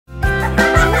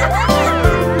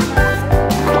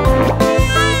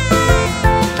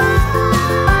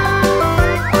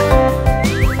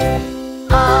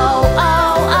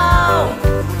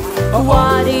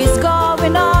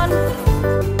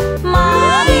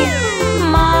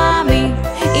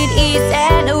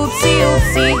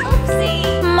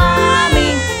oopsie.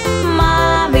 Mommy,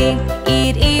 mommy,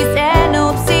 it is an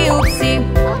oopsie oopsie.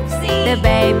 The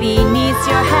baby needs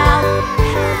your help.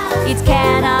 It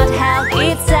cannot help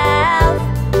itself.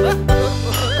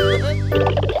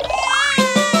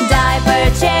 Diaper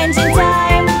changing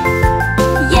time.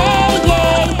 Yay,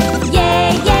 yay,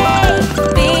 yay, yay.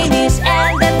 Finish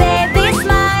and the baby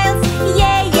smiles.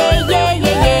 Yay, yay, yay,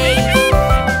 yay, yay.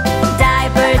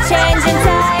 Diaper changing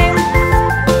time.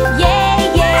 Yay,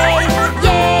 yay,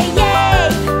 yay, yay.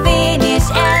 Finish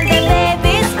and the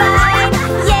baby's fine.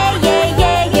 Yay, yay,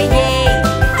 yay, yay, yay.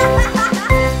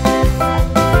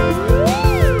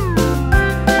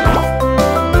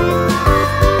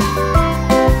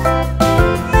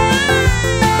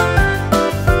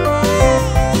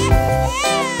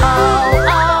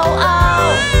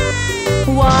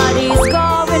 What is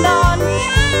going on?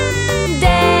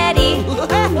 Daddy,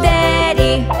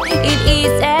 Daddy, it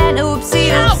is an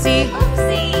oopsie oopsie.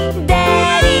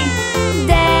 Daddy,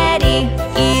 Daddy,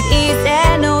 it is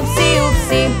an oopsie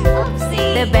oopsie.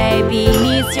 The baby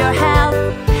needs your help.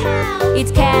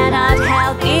 It cannot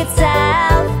help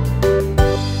itself.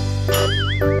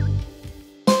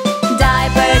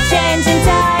 Diaper changing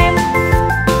time.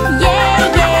 Yay,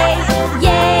 yay,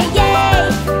 yay, yay.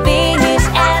 Finish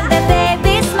and the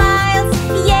baby smiles.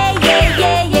 Yay, yay,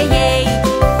 yay, yay, yay.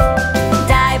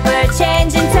 Diaper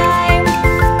changing time.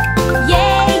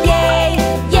 Yay, yay,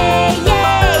 yay,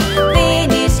 yay.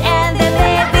 Finish and the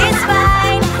baby's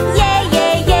fine. Yay,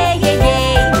 yay, yay, yay,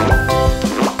 yay.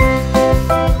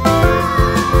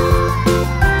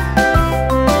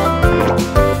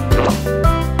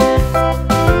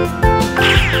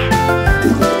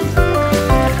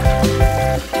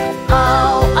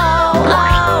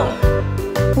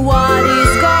 What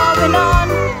is going on?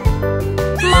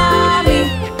 Mommy,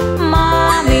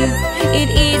 mommy, it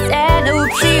is an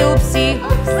oopsie oopsie.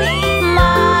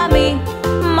 Mommy,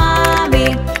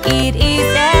 mommy, it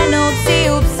is an oopsie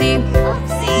oopsie.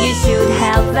 You should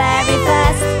help very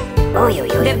fast.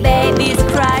 The baby's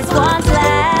cries won't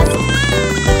last.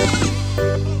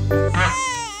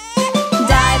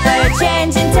 Diaper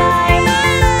changing time.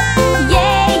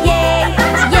 Yay, yay,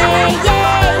 yay,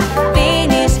 yay.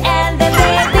 Finish and the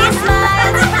baby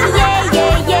smiles. Yay,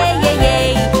 yay, yay, yay, yay.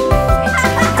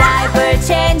 Diaper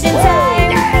changing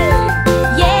time.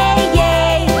 Yay,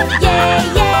 yay, yay,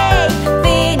 yay.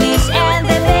 Finish and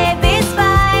the baby's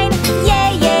fine. Yay,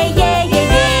 yay, yay, yay,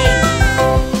 yay.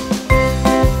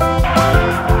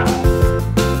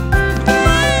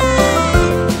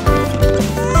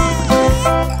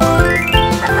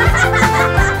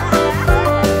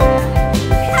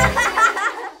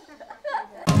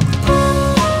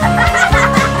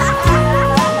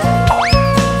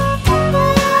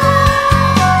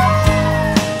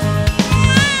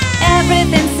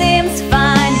 Everything seems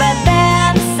fine, but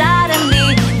then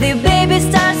suddenly the baby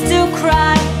starts to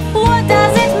cry. What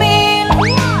does it mean?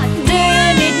 Do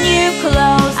you need new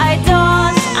clothes? I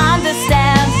don't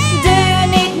understand. Do you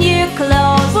need new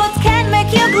clothes? What can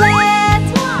make you glad?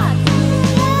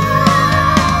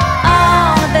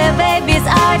 Oh, the babies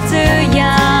are too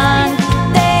young.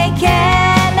 They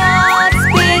cannot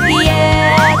speak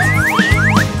yet.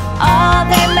 All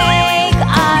they make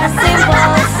are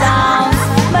simple sounds.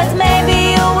 But maybe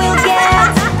you will get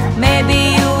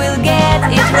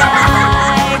it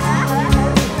right.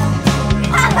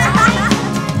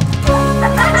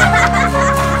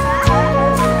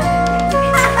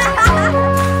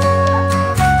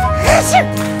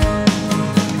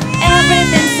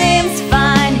 Everything seems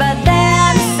fine, but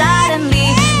then suddenly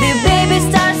the baby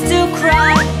starts to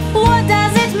cry. What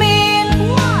does it mean?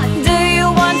 Do you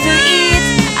want to eat?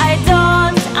 I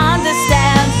don't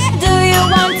understand. Do you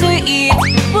want to eat?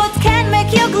 What can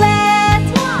make you glad?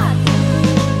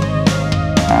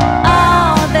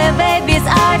 Oh, the babies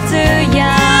are too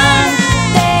young.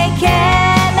 They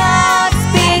cannot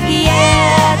speak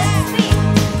yet.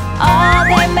 All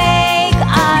they make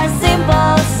are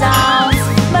simple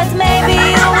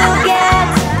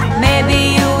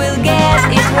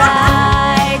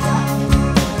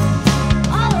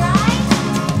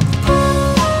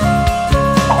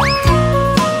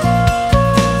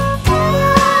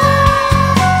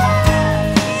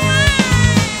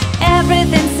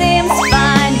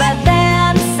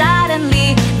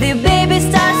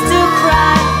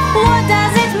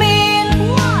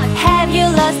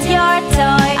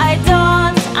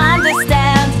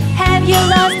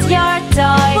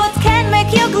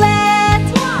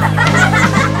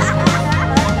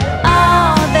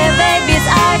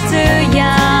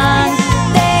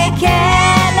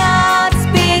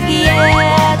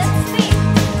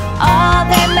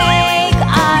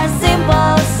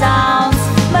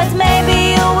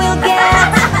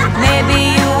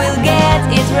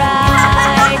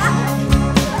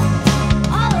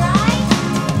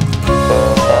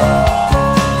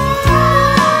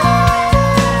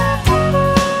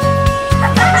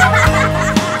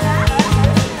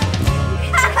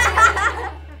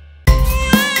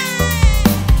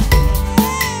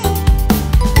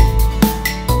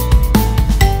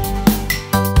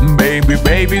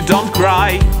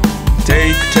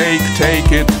Take, take,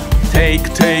 take it. Take,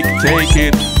 take, take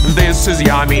it. This is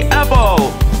yummy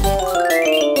apple.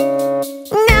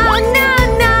 No, no,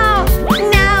 no.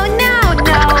 No, no,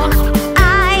 no. I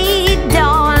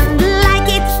don't like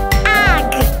it.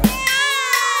 Ugh.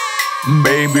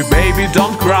 Baby, baby,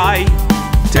 don't cry.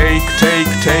 Take, take,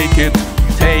 take it.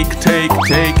 Take, take,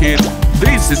 take it.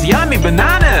 This is yummy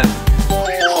banana. No,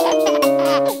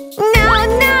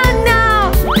 no, no.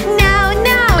 No,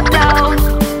 no, no.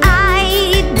 I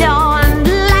don't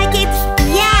like it.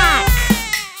 Yuck.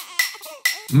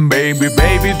 Baby,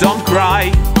 baby, don't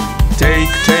cry. Take,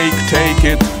 take, take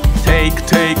it. Take,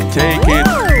 take, take it.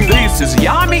 This is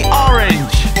yummy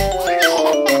orange.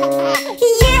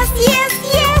 Yes, yes,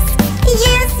 yes.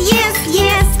 Yes, yes,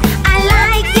 yes. I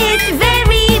like it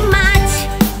very much.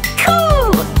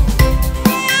 Cool.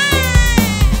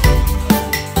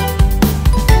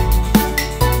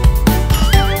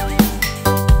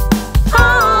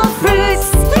 All fruits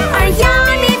are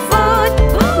yummy food,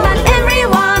 but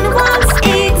everyone wants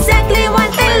exactly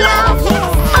what they love.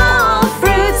 All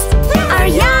fruits are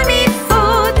yummy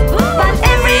food, but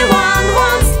everyone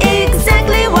wants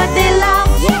exactly what they love.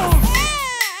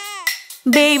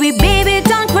 Baby, baby,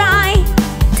 don't cry.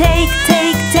 Take,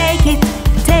 take, take it.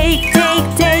 Take, take,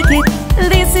 take it.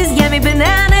 This is yummy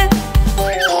banana.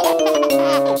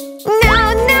 No,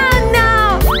 no, no.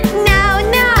 No,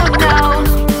 no, no.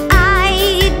 I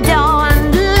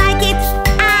don't like it.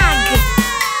 Ugh.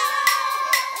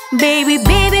 Baby,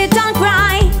 baby, don't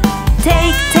cry.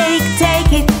 Take, take,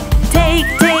 take it. Take,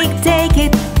 take, take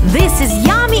it. This is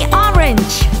yummy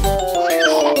orange.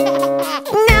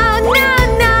 No, no,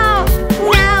 no.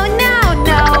 No, no,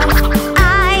 no. I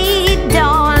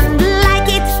don't like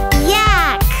it.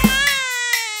 Yuck.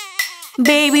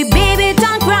 Baby, baby,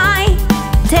 don't cry.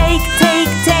 Take, take,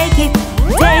 take it.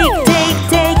 Take, take,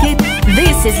 take it.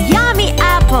 This is yummy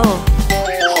apple.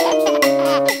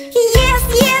 Yes,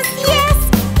 yes, yes.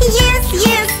 Yes,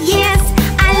 yes, yes.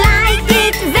 I like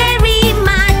it very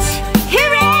much.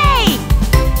 Hooray!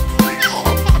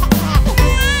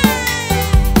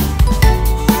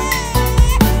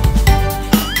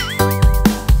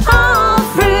 All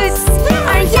fruits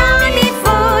are yummy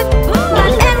food,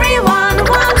 but everyone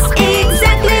wants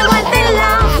exactly what they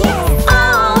love.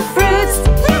 All fruits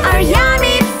are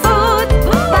yummy food,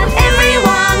 but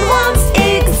everyone wants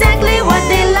exactly what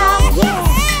they love.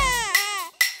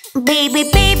 Baby,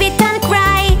 baby, don't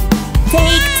cry.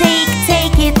 Take, take,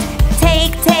 take it.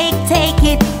 Take, take, take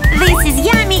it. This is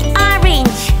yummy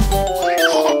orange.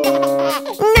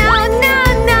 No, no,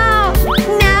 no.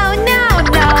 No, no,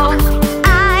 no. I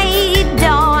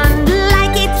don't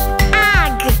like it.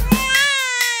 Ugh.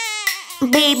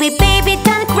 Baby, baby,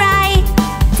 don't cry.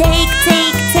 Take,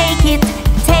 take, take it.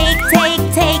 Take, take,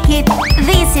 take it.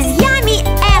 This is yummy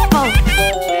apple.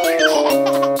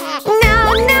 No,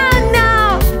 no, no.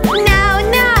 No,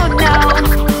 no, no.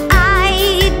 I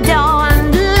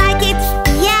don't like it.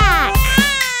 Yuck.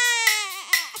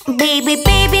 Baby,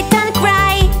 baby, don't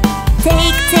cry.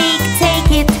 Take, take,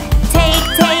 take it. Take,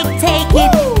 take, take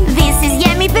it. This is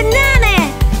yummy banana.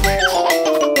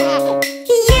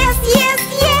 Yes, yes,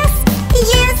 yes.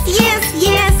 Yes, yes,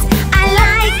 yes. I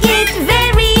like it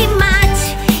very much.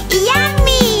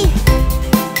 Yummy.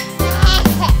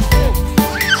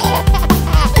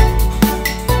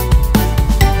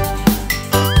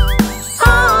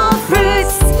 All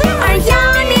fruits are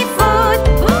yummy food,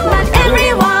 but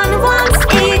everyone wants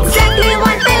exactly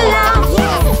what they love.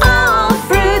 All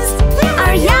fruits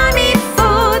are yummy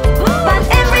food, but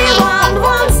everyone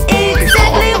wants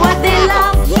exactly what they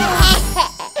love.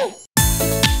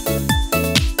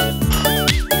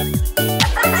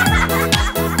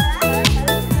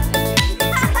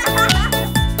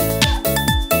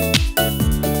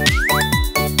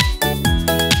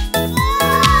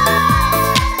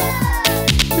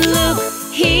 Look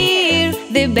here,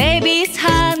 the baby's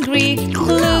hungry.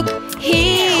 Look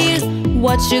here,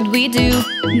 what should we do?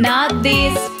 Not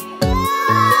this.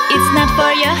 It's not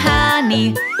for your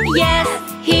honey. Yes,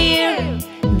 here,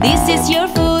 this is your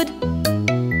food.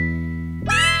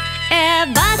 A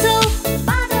bottle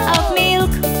of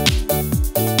milk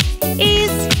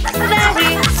is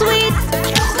very sweet.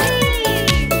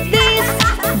 This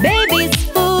baby's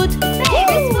food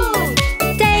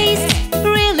tastes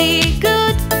really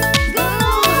good.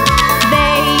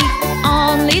 They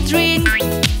only drink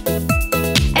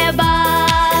a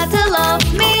bottle of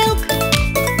milk.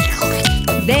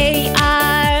 They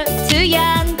are too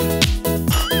young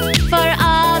for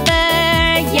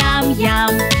other yum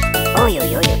yum.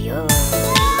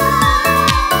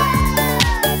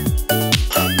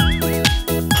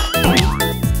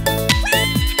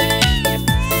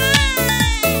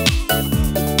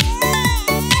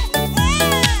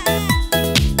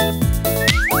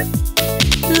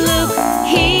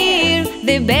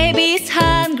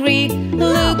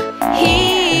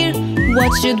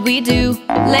 What should we do?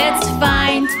 Let's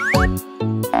find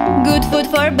good food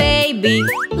for baby.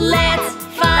 Let's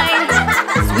find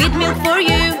sweet milk for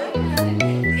you.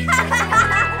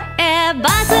 A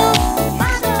bottle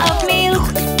of milk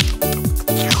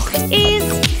is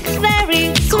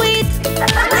very sweet.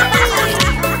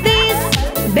 This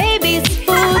baby's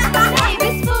food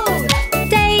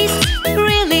tastes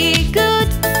really good.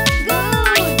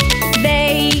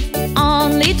 They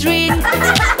only drink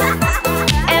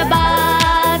a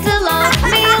bottle of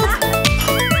milk.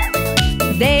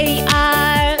 They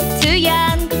are too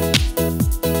young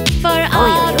for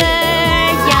other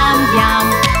yum yum.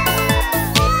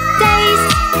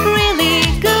 Tastes really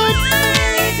good.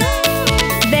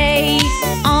 They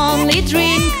only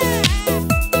drink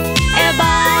a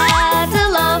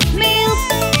bottle of milk.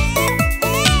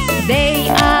 They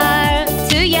are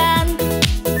too young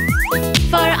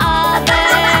for other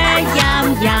yum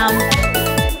yum.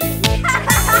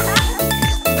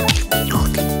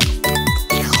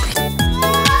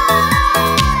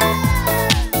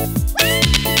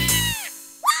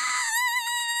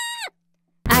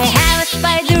 I have a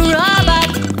spider robot.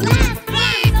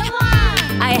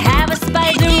 I have a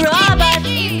spider robot.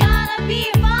 It's gonna be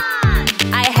fun.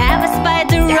 I have a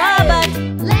spider robot.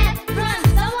 Let's run,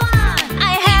 someone.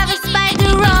 I have a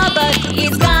spider robot.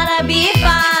 It's gonna be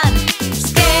fun.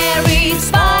 Scary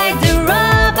spider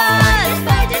robot.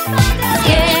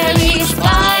 Scary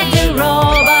spider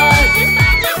robot.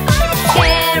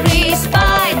 Scary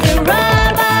spider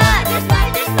robot.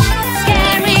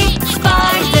 Scary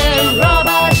spider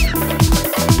robot.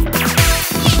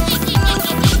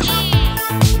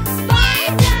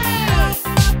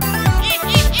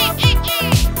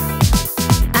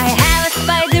 I have a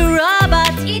spider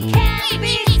robot. It can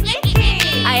be sneaky.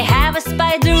 I have a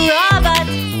spider robot.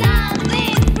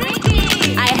 Something freaky.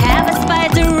 I have a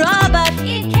spider robot.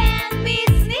 It can be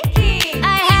sneaky. I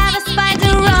have a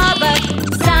spider robot.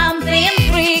 Something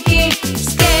freaky.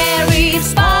 Scary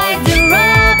spider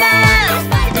robot.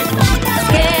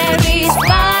 Scary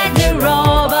spider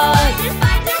robot.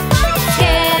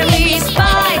 Scary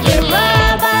spider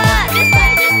robot.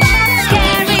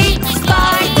 Scary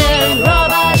spider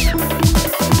robot.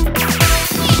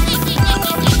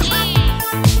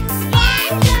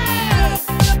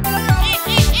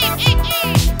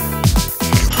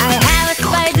 I have a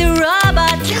spider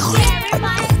robot.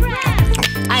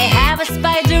 I have a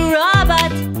spider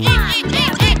robot.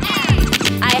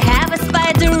 I have a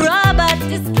spider robot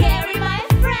to scare my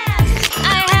friends.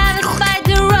 I have a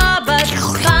spider robot.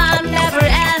 Fun never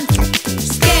ends.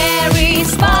 Scary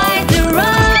spider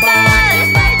robot.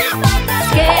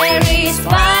 Scary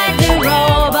spider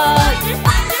robot.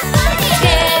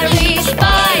 Scary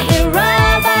spider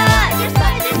robot.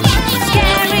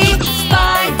 Scary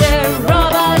spider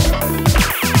robot.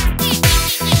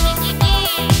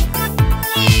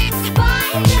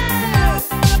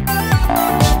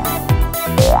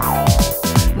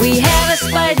 We have a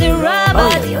spider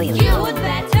robot. You would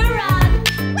better run.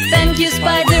 Thank you,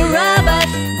 spider robot.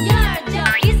 Your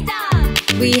job is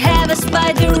done. We have a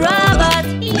spider robot.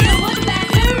 You would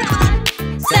better run.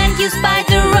 Thank you,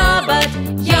 spider robot.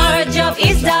 Your job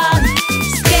is done.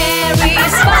 Scary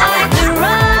spider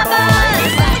robot.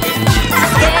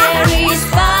 Scary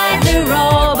spider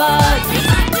robot.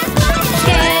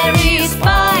 Scary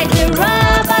spider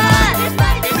robot.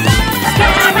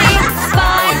 Scary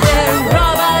spider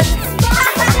robot.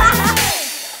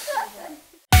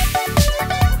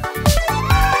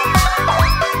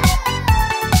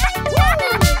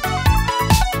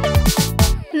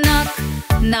 Knock,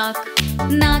 knock,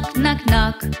 knock, knock,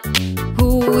 knock.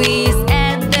 Who is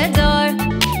at the door?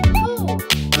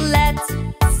 Let's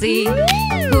see.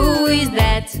 Who is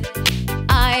that?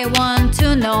 I want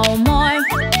to know more.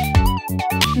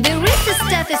 There is a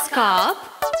stethoscope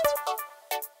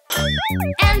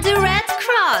and a red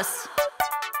cross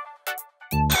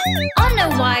on a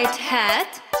white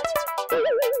hat.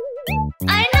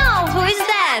 I know, who is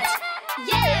that?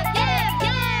 Yeah, yeah,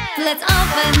 yeah. Let's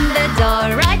open the door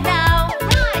right now.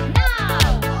 Right now.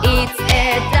 It's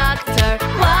a doctor.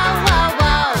 Wow, wow,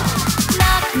 wow.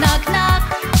 Knock, knock, knock.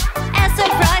 A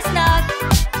surprise knock.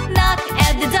 Knock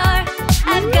at the door.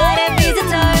 I've got a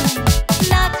visitor.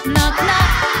 Knock, knock, knock.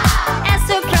 A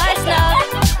surprise knock.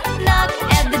 Knock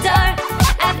at the door.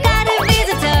 I've got a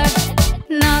visitor.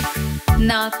 Knock,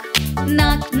 knock,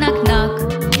 knock, knock, knock.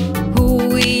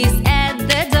 Who is at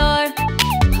the door?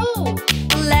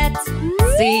 Let's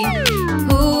see.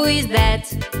 Who is that?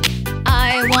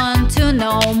 I want to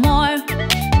know more.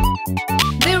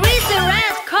 There is a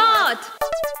red coat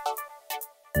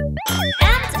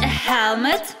and a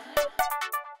helmet,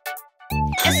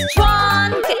 a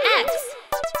strong axe,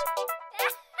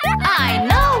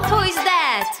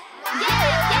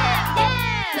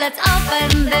 Let's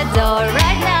open the door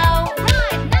right now.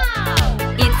 Right now.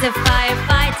 It's a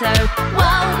firefighter.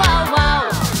 Wow, wow, wow.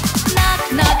 Knock,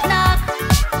 knock, knock.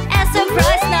 A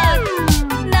surprise knock.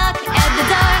 Knock at the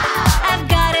door. I've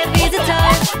got a visitor.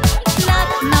 Knock,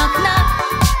 knock, knock.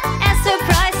 A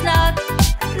surprise knock.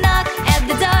 Knock at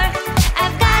the door.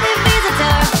 I've got a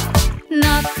visitor.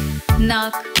 Knock,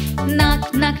 knock,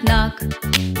 knock, knock, knock.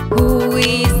 Who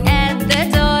is at the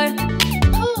door?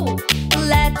 Who?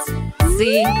 Let's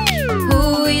see.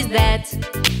 Who is that?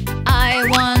 I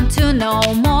want to know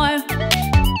more.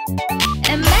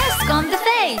 A mask on the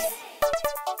face.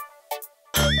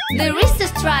 There is a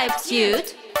striped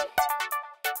suit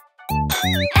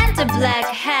and a black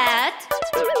hat.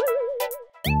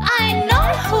 I know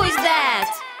who is that.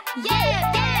 Yeah,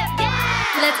 yeah,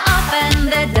 yeah. Let's open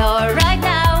the door right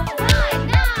now. Right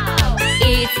now.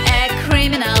 It's a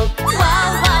criminal. Wow,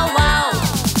 wow, wow.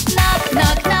 Knock,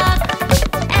 knock, knock.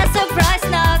 A surprise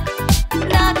knock.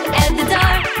 Knock at the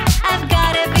door. I've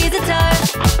got a visitor.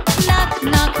 Knock,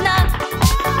 knock, knock.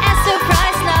 A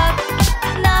surprise knock.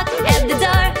 Knock at the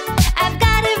door. I've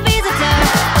got a visitor.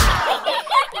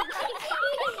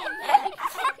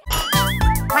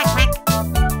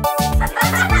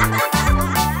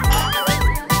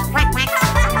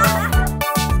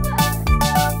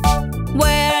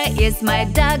 Where is my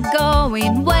dog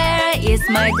going? Where is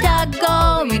my dog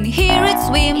going? Here it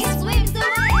swims. It swims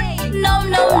away. No,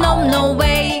 no, no, no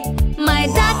way. My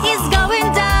dog is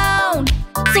going down.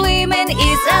 Swimming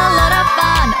is a lot of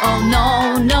fun. Oh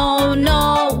no, no,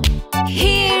 no.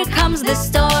 Here comes the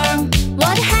storm.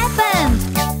 What happened?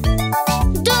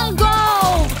 Don't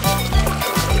go.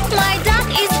 My dog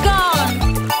is gone.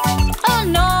 Oh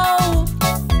no.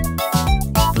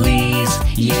 Please,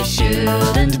 you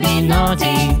shouldn't be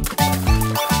naughty.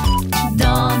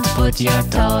 Don't put your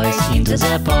toys into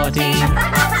the potty.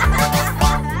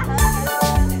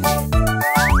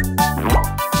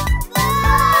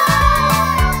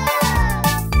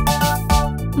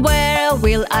 Where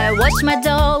will I wash my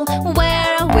doll?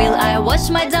 Where will I wash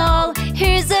my doll?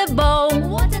 Here's a bowl.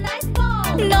 What a nice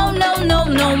bowl. No, no, no,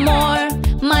 no more.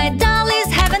 My doll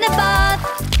is having a bath.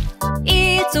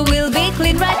 It will be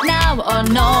clean right now. Oh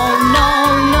no, no,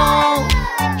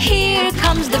 no. Here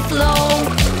comes the flow.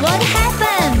 What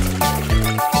happened?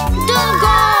 Don't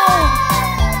go.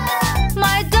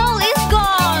 My doll is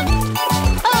gone.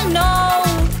 Oh no.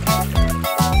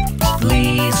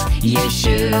 Please, you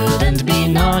shouldn't be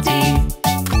naughty.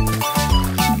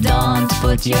 Don't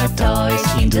put your toys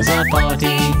into the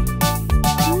potty.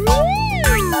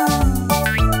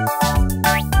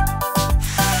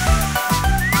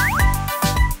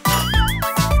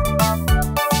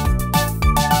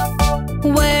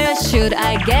 Where should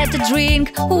I get a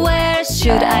drink? Where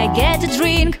should I get a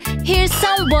drink? Here's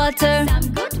some water. Some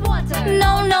good water.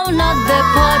 No, no, not the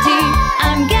potty.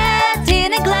 I'm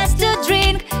getting a glass to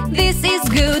drink. This is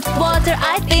good water,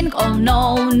 I think. Oh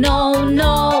no, no,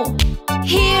 no.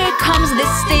 Here comes the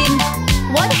sting.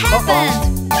 What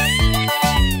happened?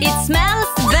 It smells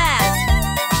bad.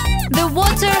 The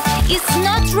water is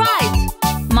not right.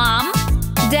 Mom?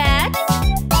 Dad?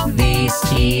 This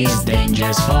is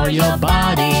dangerous for your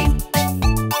body.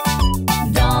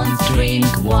 Don't drink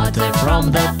water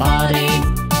from the potty.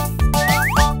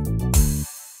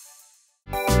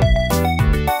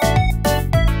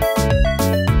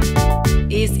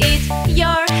 Is it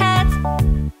your hat?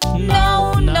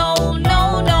 No, no,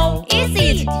 no, no. Is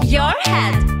it your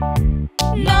hat?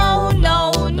 No,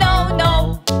 no, no,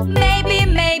 no. Maybe,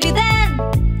 maybe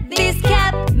then. This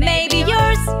cap may be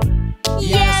yours.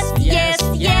 Yes, yes,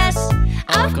 yes.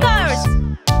 Of course.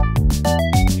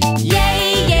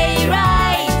 Yay, yay,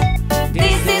 right.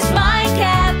 This is my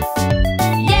cap.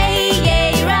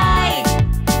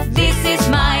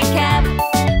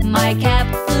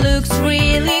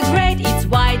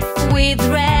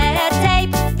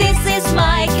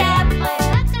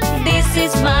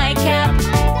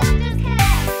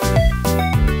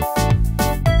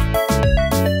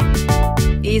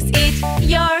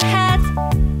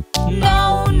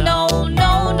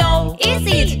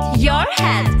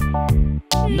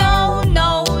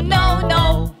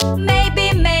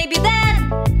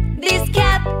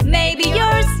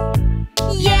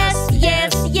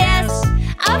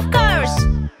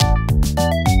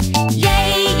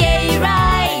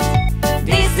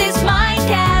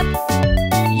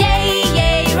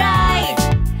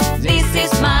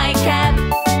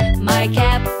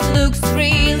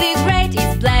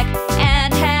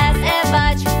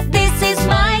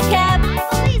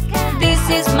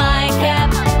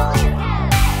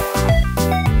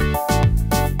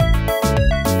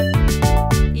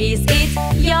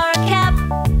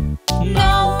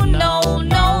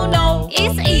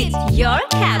 your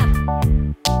cap?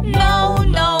 No,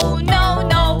 no, no,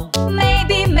 no.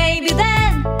 Maybe, maybe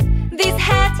then this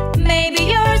hat may be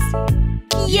yours.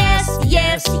 Yes,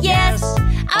 yes, yes,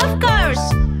 of course.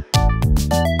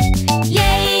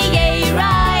 Yay, yay,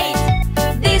 right.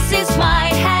 This is my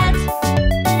hat.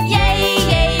 Yay,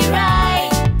 yay, right.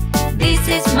 This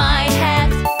is my hat.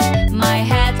 My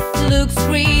hat looks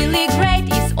really great.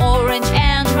 It's orange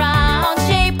and round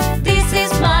shape. This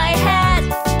is my hat.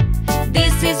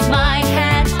 This is my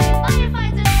hat.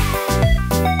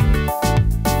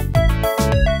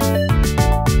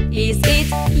 Is it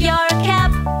your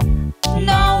cap?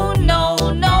 No, no,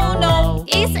 no, no.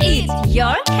 Is it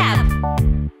your cap?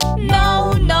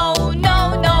 No, no, no,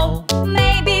 no.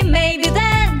 Maybe, maybe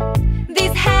then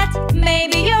this hat may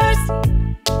be yours.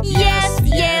 Yes,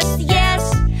 yes, yes,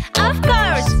 of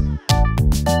course.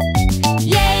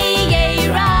 Yay, yay,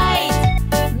 right.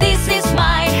 This is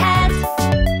my hat.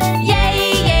 Yay,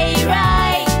 yay,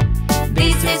 right.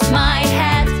 This is my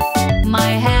hat.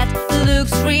 My hat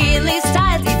looks really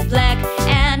stylish. It's black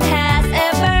and has a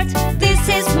bird. This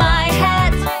is my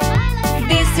hat.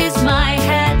 This is my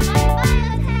hat.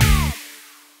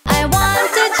 I want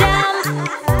to jump.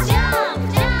 Jump,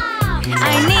 jump.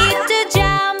 I need to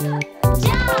jump.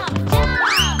 Jump,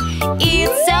 jump.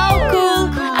 It's so cool.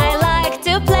 I like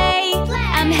to play.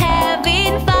 I'm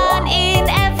having fun in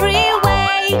every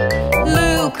way.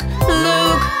 Look,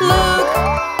 look, look.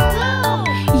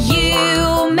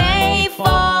 You may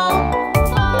fall.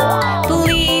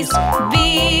 Please be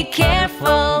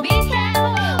careful.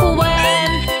 When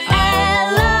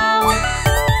alone,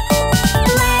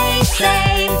 play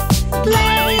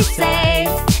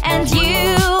safe, and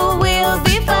you will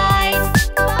be fine.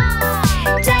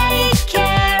 Take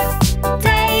care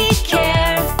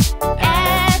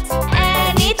at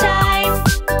any time.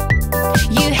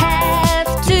 You have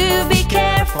to be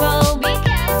careful.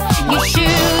 You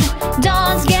should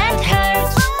don't get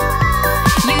hurt.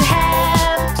 You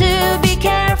have to be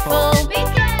careful.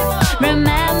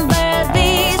 Remember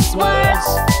these words.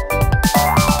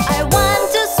 I want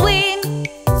to swing.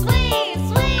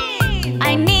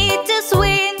 I need to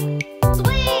swing.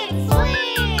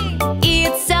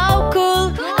 It's so cool.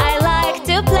 I like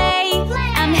to play.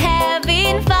 I'm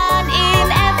having fun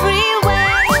in every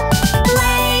way.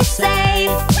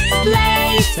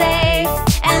 Play safe,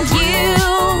 and you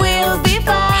will be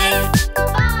fine.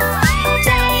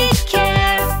 Take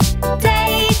care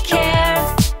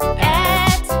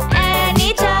at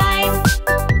any time.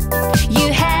 You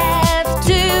have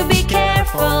to be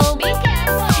careful.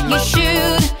 You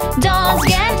should don't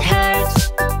get hurt.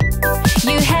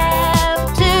 You have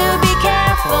to be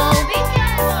careful.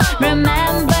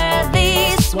 Remember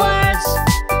these words.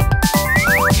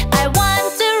 I want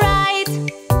to ride.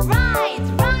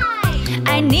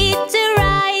 I need to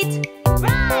ride.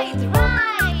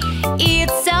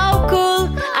 It's so cool.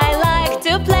 I like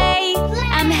to play.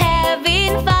 I'm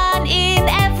having fun in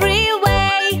every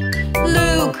way.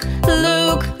 Look,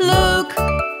 look, look.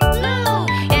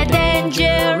 A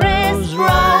dangerous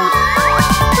road.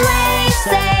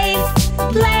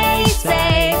 Play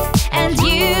safe, and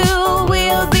you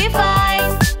will be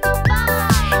fine.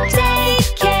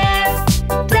 Take care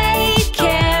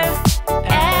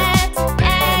at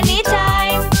any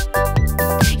time.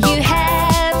 You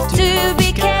have to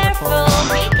be careful.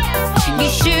 You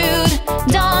should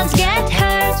don't get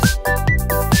hurt.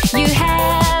 You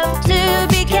have to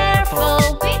be careful.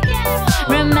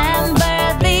 Remember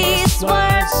these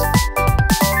words.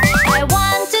 I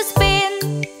want to spin.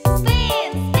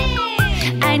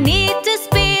 I need to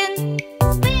spin.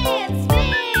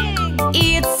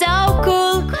 It's so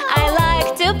cool. I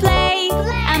like to play.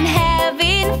 I'm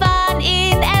having fun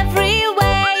in every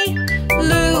way.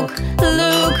 Look,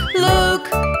 look, look.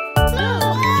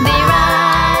 There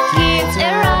are kids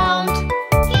around.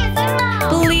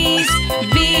 Please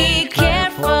be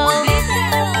careful.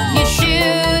 You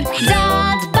should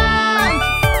don't bump.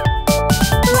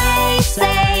 Play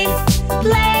safe.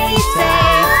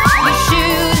 You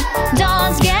should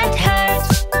don't get hurt.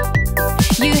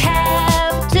 You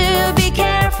have to be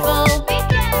careful.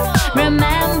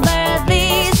 Remember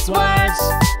these words.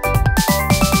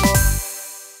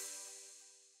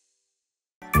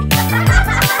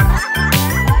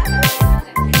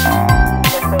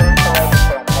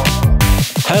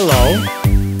 Hello?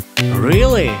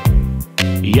 Really?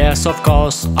 Yes, of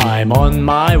course, I'm on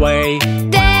my way.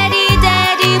 Daddy,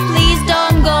 Daddy, please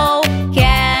don't go.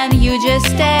 Can you just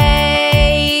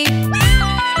stay?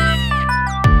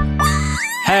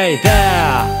 Hey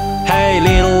there! Hey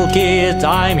little kid,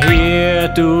 I'm here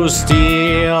to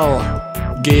steal.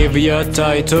 Give your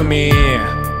toy to me,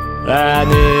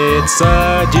 and it's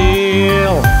a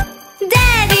deal.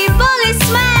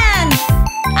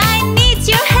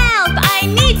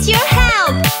 need your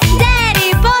help.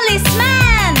 Daddy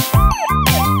policeman,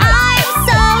 I'm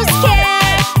so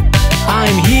scared.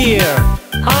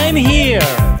 I'm here,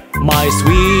 my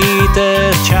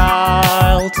sweetest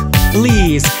child.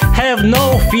 Please have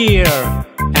no fear,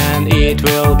 and it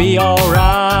will be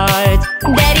alright.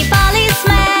 Daddy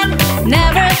policeman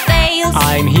never fails.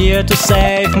 I'm here to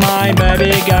save my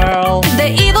baby girl. The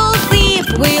evil thief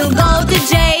will go to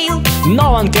jail.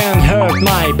 No one can hurt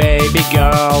my baby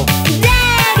girl.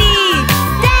 Daddy,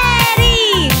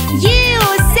 Daddy, you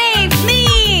saved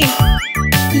me.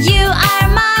 You are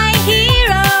my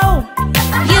hero.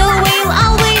 You will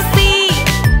always be.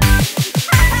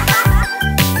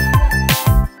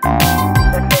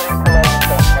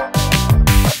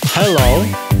 Hello?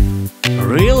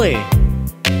 Really?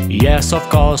 Yes, of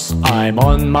course, I'm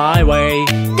on my way.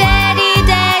 Daddy,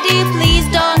 Daddy, please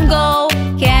don't go.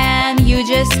 Can you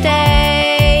just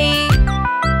stay?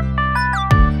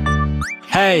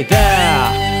 Hey there!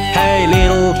 Hey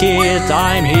little kid,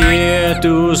 I'm here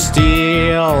to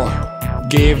steal.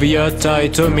 Give your toy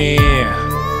to me,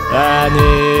 and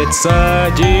it's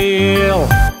a deal.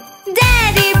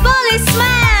 Daddy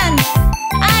policeman,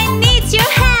 I need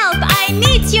your help. I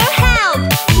need your help.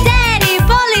 Daddy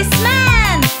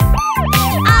policeman,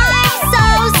 I'm so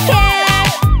scared.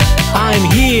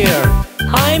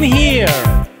 I'm here,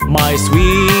 my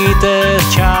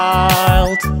sweetest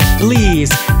child.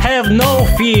 Please have no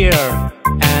fear,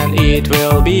 and it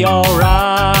will be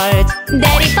alright.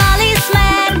 Daddy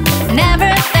policeman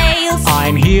never fails.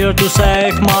 I'm here to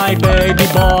save my baby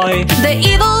boy. The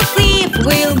evil thief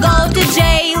will go to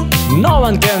jail. No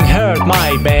one can hurt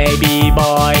my baby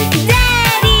boy.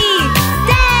 Daddy,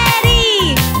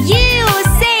 Daddy, you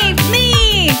saved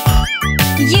me.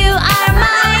 You are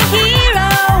my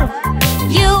hero.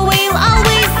 You will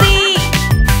always be.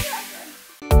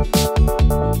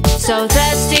 So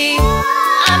thirsty,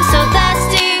 I'm so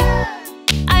thirsty.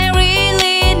 I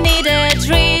really need a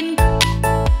drink.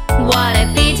 What a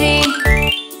pity,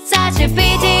 such a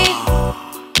pity.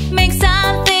 Make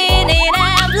something in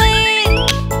a blink.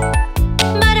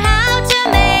 But how to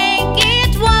make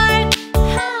it work?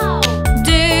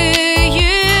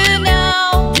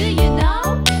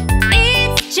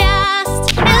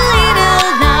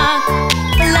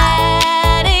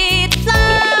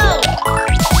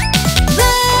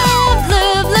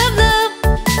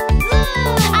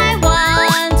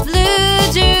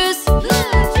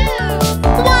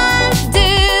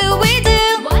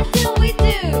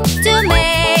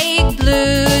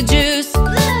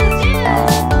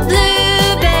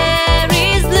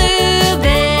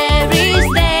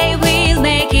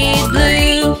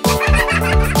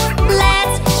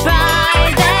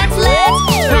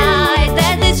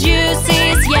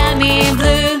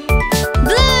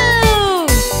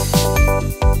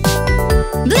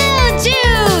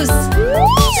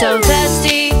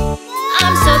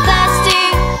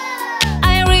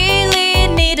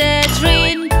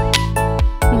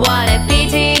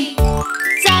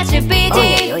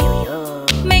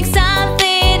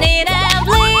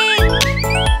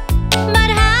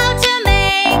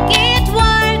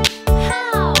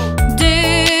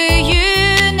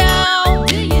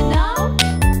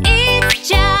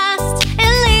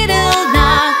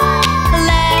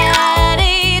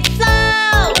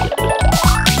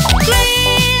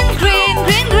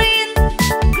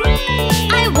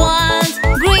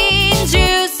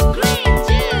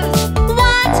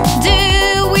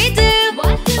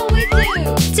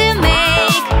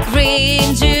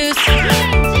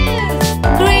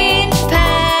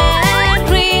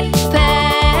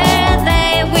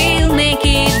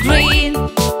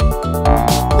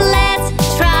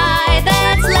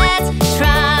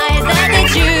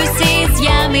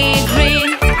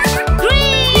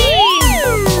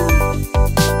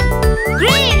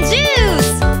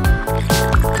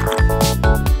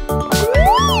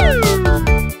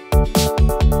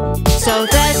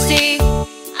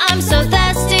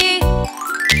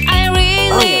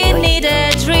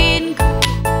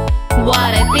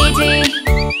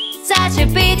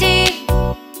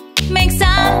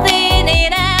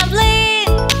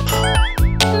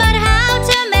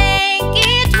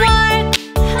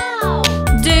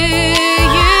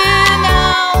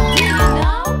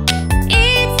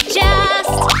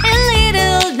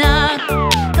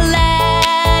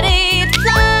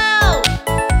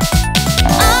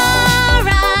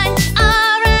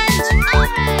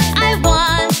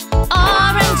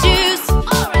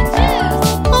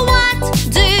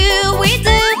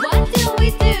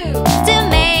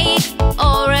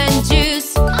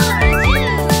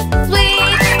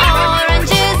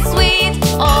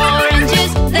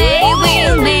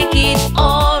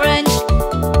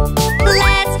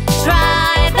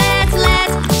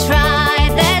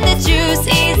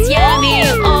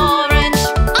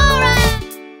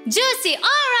 juicy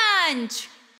orange.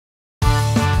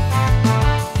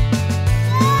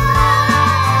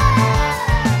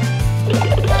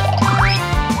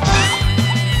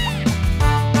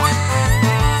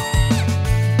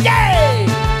 Yay!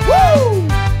 Woo!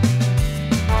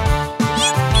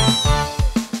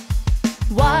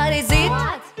 What is it?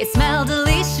 It smells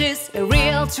delicious, a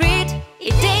real treat.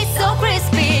 It tastes so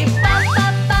crispy. Pop,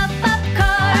 pop, pop,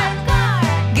 popcorn.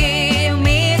 Give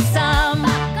me some.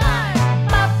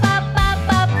 Pop, pop, pop,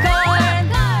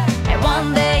 popcorn. I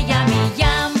want the yummy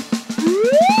yum.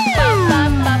 Pop,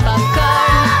 pop, pop,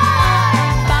 popcorn.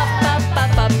 Pop, pop, pop,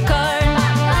 popcorn.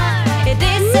 It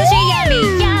is such a yummy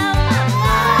yum.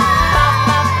 Pop,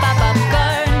 pop, pop,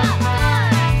 popcorn.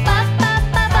 Pop, pop,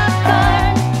 pop,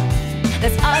 popcorn.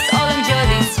 Let's us all enjoy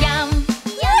this yum.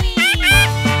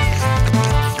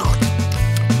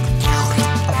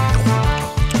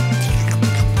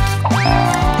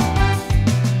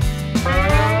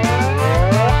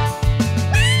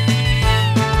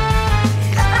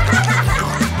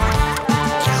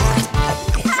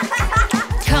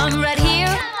 Come right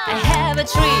here, I have a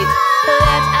treat.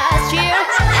 Let us cheer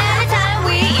anytime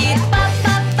we eat. Pop,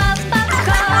 pop, pop,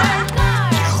 popcorn.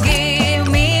 Give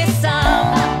me some.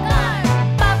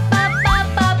 Pop, pop, pop,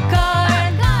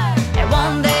 popcorn. I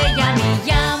want the yummy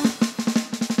yum.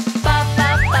 Pop,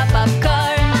 pop, pop,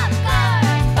 popcorn.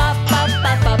 Pop, pop,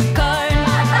 pop, popcorn.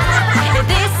 It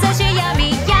is such a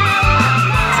yummy yum.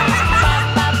 Pop,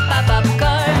 pop, pop,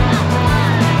 popcorn.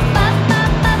 Pop, pop,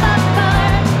 pop,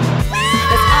 popcorn.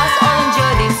 Let's us all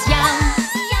enjoy this yum.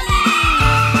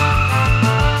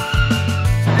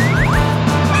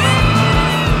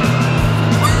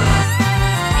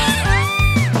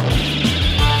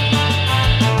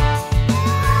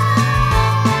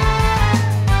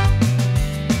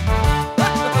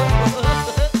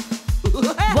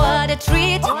 What a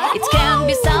treat! It can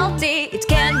be salty, it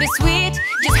can be sweet,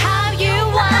 just how you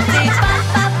want it. Pop,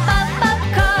 pop, pop,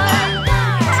 popcorn.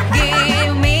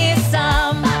 Give me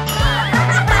some. Pop,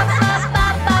 pop,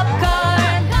 pop,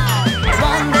 popcorn. I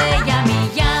want the yummy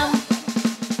yum.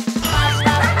 Pop,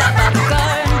 pop, pop,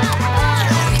 popcorn.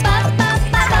 Pop, pop,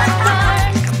 pop,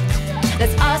 popcorn.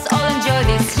 Let's us all enjoy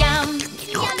this yum.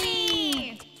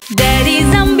 Yummy! Daddy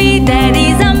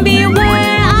zombie,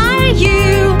 where are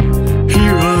you?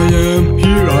 Here I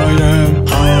am,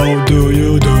 how do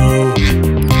you do?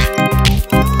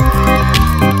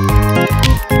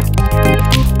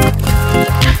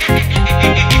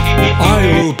 I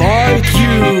will bite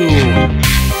you,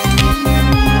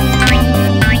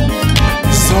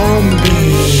 zombie.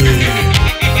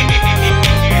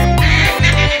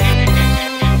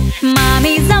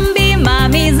 Mommy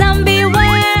zombie,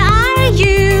 where are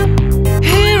you?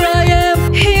 Here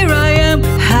I am,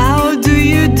 how do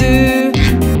you do?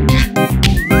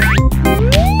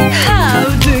 How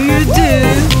do you do?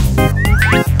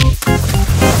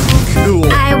 Cool.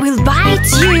 I will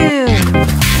bite you.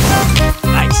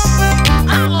 Nice.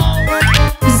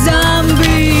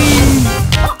 Zombie.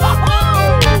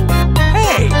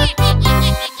 Hey.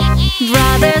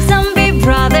 Brother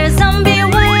zombie,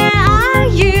 where are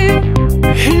you?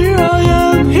 Here I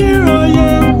am,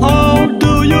 how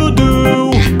do you do?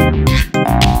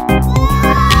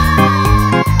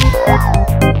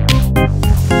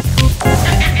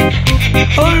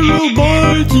 I will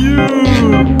bite you,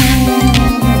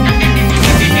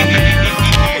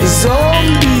 zombie.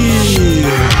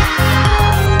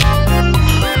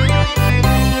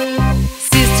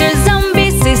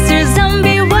 Sister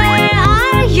zombie, where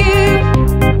are you?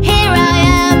 Here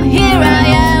I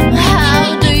am,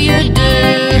 how do you do?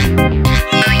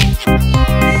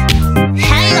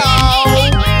 Hello.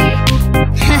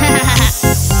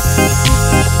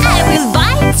 I will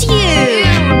bite you.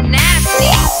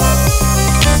 Nasty.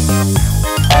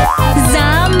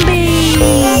 Zombie.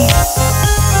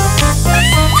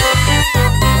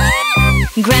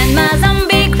 Grandma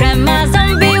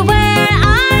zombie, where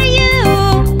are you?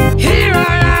 Here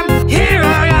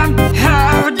I am,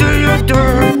 how do you do?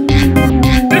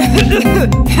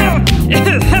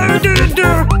 How do you do?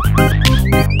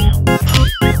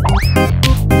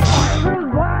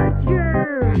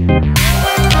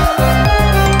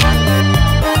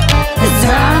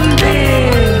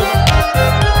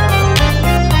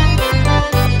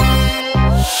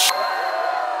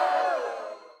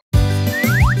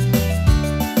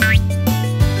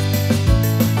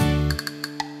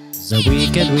 The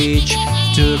wicked witch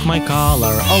took my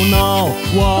collar. Oh no,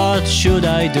 what should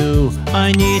I do?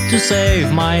 I need to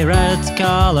save my red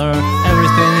color.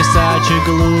 Everything is such a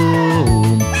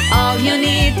gloom. All you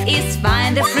need is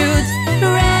find the fruit,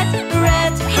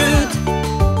 red fruit.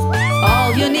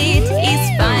 All you need is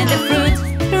find the fruit,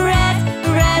 red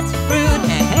fruit.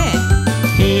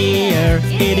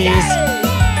 it is.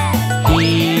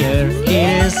 Here it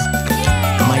is.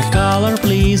 My color,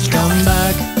 please come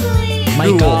back.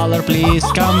 My color, please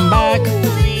come back.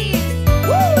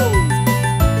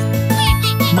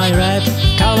 My red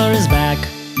color is back.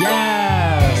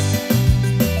 Yes!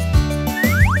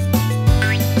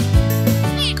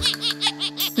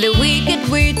 The wicked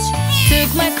witch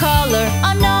took my color.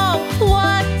 Oh no,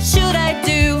 what should I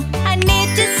do? I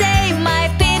need to save my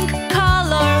pink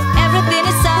color. Everything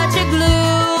is such a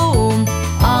gloom.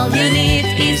 All you need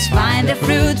is find the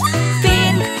fruit.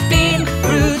 Pink, pink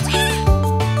fruit.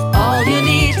 All you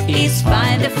need is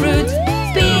find the fruit.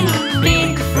 Pink,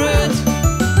 pink fruit.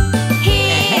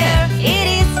 Here it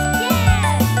is.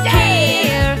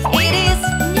 Here it is.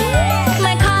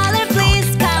 My color, please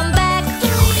come back.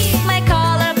 My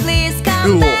color, please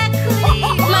come back.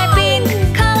 My pink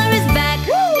color is back.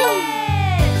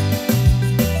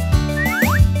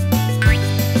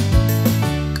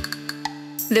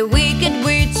 The wicked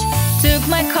witch took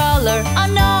my color. Oh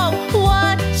no,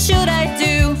 what should I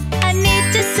do? I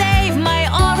need to save my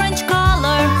orange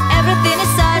color. Everything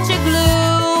is such a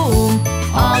gloom.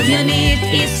 All you need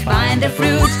is find the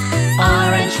fruit.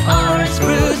 Orange, orange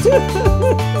fruit.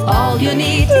 All you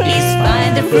need is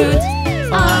find the fruit.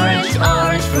 Orange,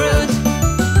 orange fruit.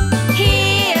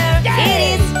 Here it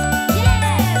is.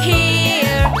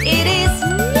 Here it is.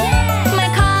 My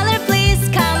color, please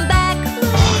come back.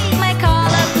 My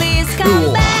color, please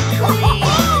come back.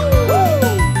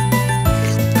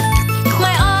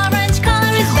 My orange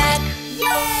color is back.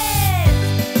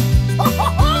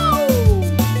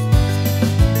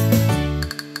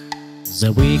 The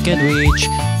wicked witch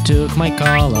took my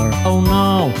color. Oh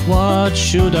no, what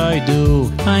should I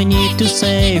do? I need to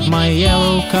save my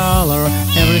yellow color.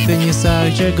 Everything is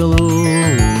such a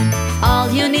gloom.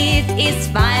 All you need is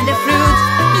find the fruit.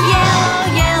 Yellow,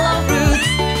 yellow fruit.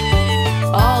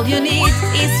 All you need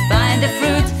is find the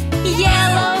fruit.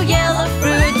 Yellow, yellow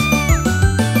fruit.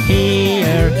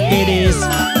 Here it is.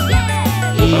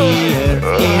 Here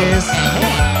it is.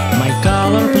 My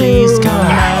color, please come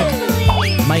back.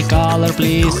 My color,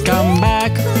 please come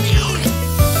back.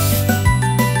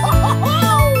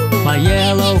 My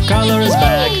yellow color is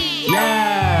back.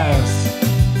 Yes!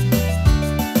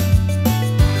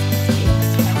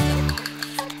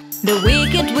 The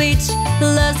wicked witch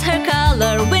lost her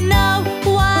color. We know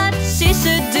what she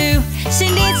should do. She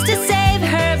needs to save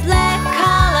her black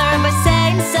color by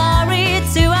saying sorry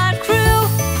to our crew.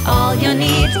 All you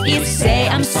need is say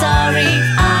I'm sorry.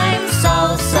 I'm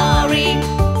so sorry.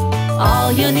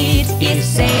 All you need is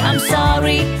say I'm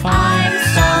sorry. I'm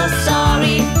so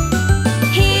sorry.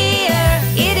 Here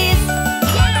it is.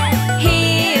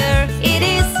 Here it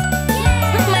is.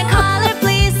 My color,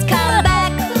 please come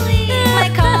back. My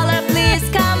color, please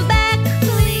come back.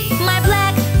 My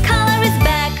black color is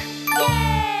back.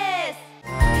 Yes!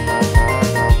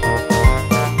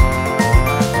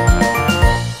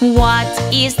 What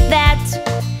is that?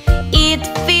 It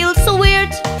feels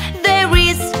weird. There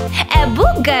is a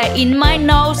booger in my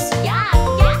nose.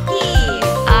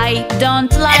 I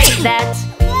don't like that.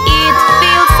 It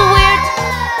feels weird.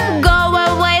 Go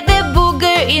away, the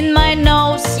booger in my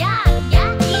nose.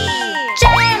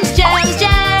 Germs, germs,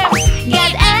 germs,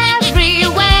 get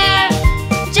everywhere.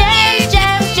 Germs,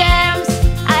 germs, germs,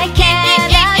 I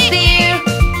cannot bear.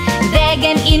 They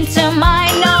get into my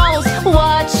nose.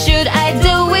 What should I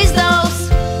do with those?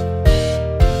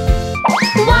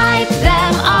 Wipe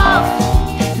them off.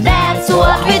 That's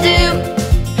what we do.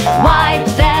 Wipe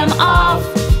them off.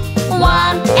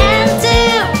 1 and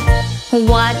 2.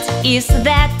 What is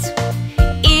that?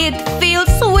 It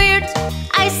feels weird.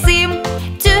 I seem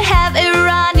to have a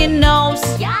runny nose.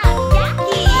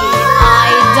 I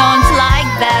don't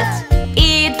like that.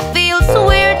 It feels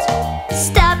weird.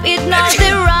 Stop it, not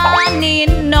the runny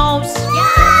nose.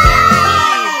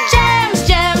 Germs,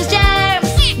 germs, germs,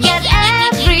 get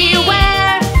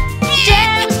everywhere.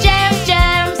 Germs, germs,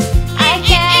 germs, I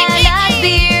cannot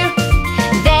bear.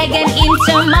 They get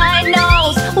into my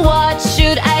nose. What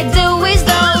should I do with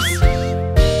those?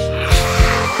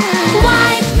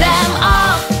 Wipe them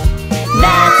off.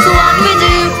 That's what we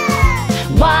do.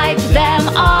 Wipe them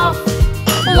off.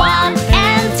 1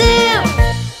 and 2.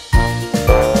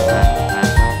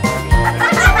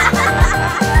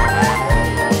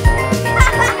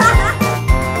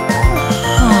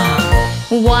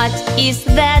 What is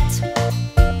that?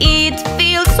 It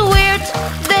feels weird.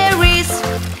 There is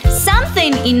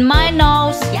something in my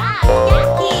nose.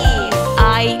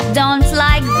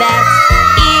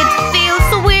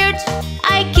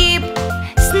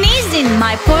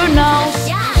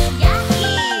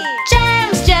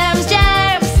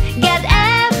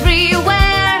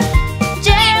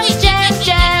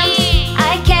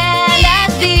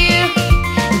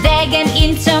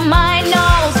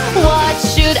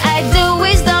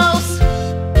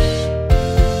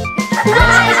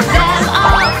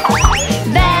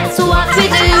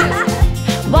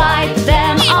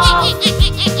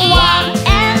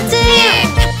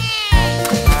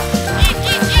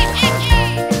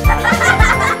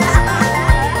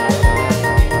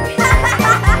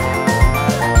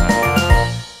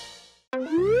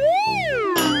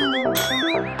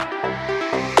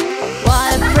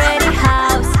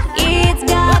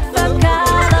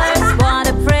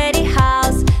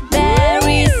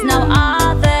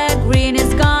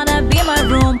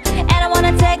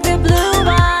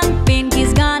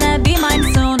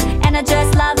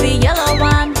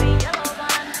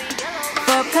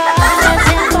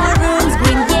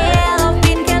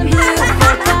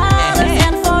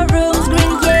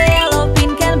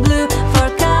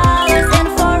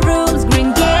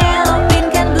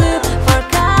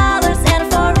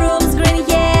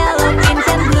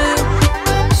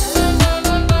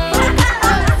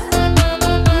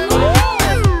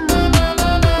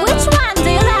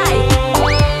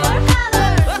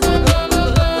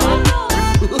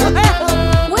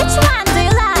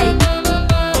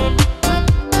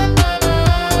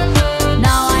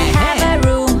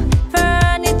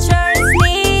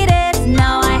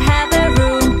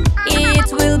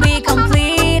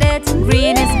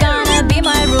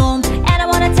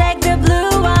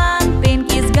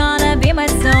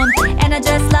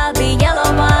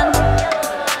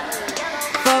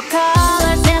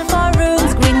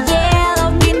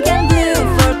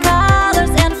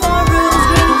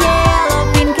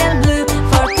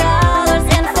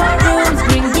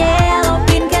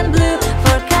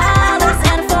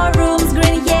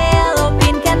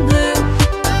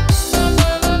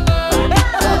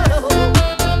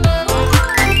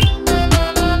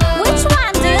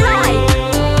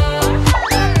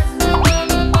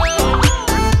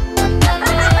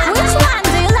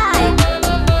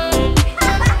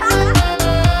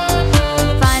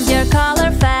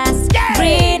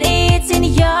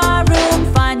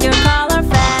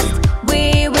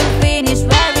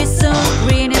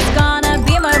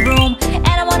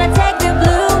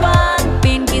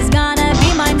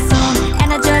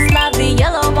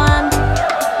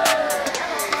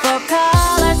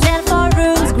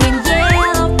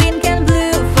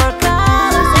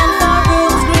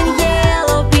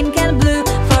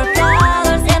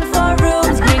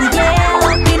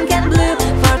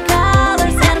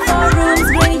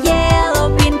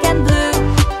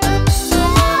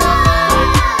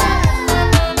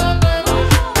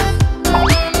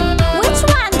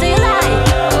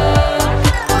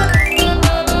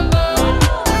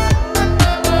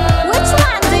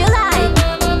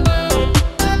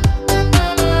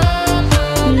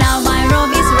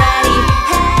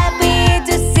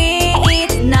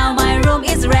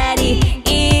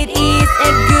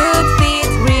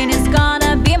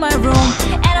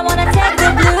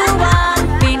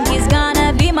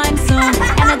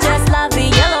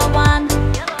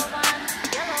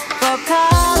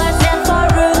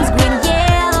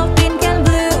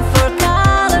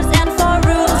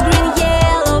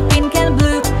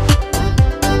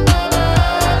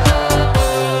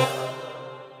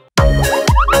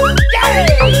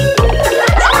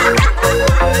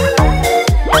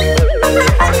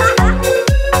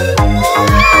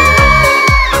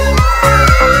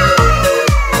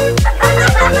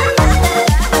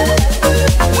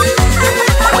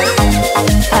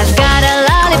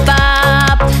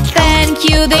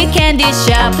 candy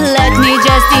shop. Let me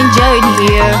just enjoy it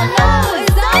here.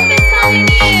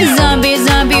 Zombie,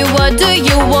 zombie, what do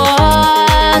you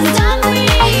want?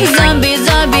 Zombie,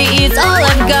 zombie, it's all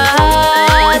I've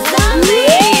got.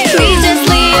 Please just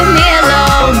leave me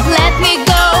alone. Let me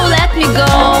go, let me go.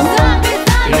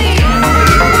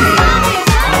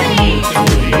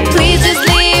 Please just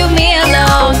leave me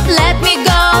alone. Let me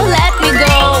go, let me go.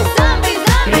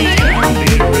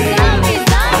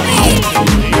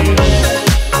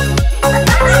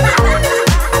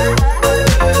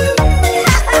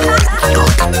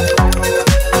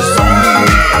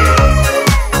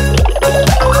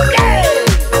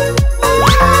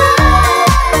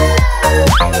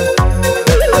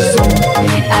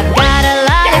 I've got a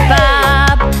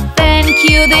lollipop. Thank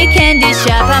you, the candy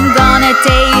shop. I'm gonna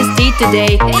taste it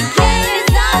today.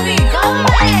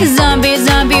 Zombie,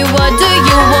 zombie, what do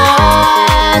you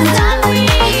want?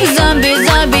 Zombie,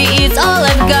 zombie, it's all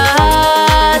I've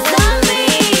got.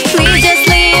 Please just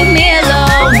leave me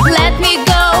alone. Let me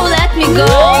go, let me go.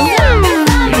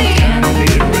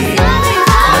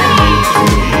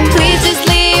 Please just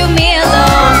leave me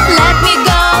alone. Let me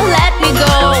go, let me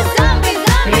go.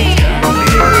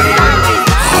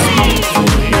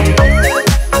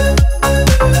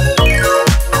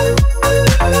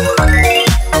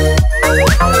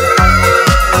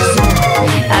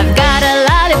 I've got a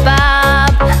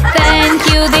lollipop. Thank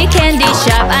you, the candy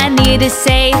shop. I need a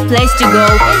safe place to go.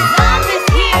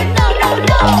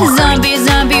 Zombie,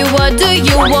 zombie, what do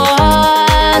you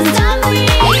want?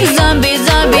 Zombie,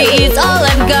 zombie, it's all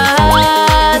I've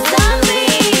got.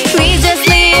 Please just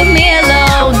leave me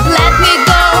alone. Let me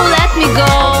go, let me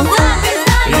go.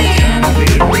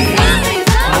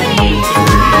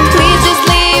 Please just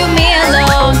leave me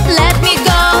alone. Let me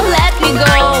go, let me go.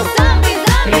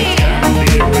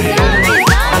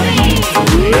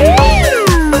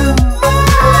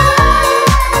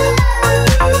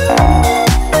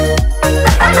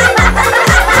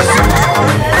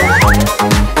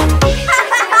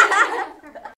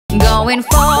 Going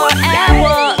for a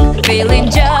walk, feeling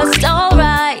just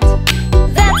alright.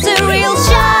 That's a real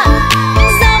shot.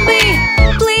 Zombie,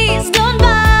 please don't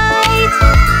bite.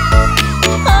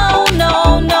 Oh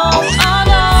no, no, oh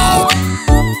no.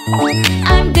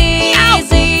 I'm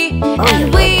dizzy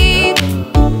and weak.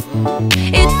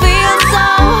 It feels so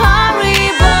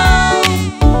horrible.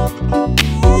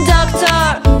 Doctor,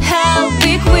 help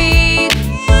me quick.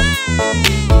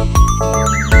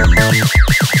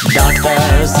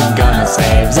 Doctor's gonna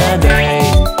save the day.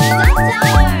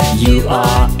 You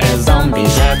are a zombie,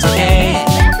 that's okay.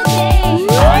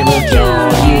 I will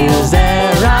cure you the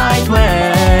right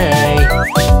way,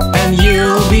 and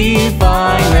you'll be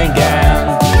fine again.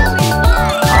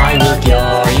 I will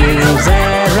cure you the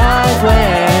right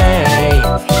way,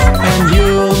 and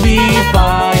you'll be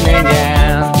fine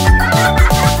again.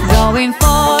 Going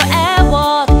for a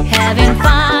walk, having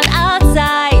fun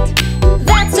outside.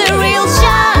 That's a real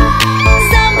shot.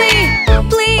 Zombie,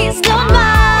 please don't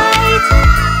bite.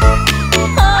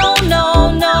 Oh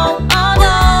no, no, oh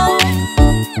no.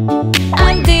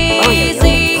 I'm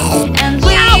dizzy and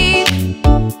weak.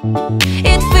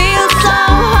 It feels so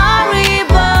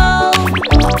horrible.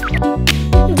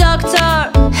 Doctor,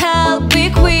 help me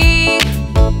quick.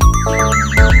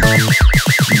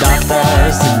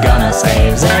 Doctor's gonna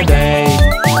save the day.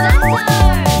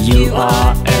 You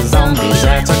are a zombie,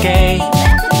 that's okay.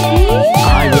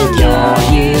 I will cure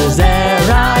you the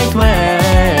right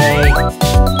way,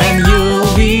 and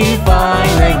you'll be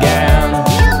fine again.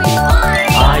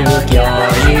 I will cure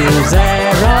you the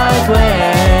right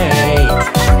way,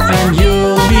 and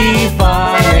you'll be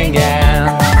fine again.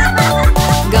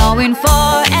 Going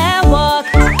for a walk,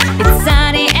 it's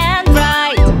sunny and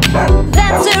bright.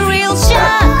 That's a real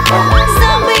shot.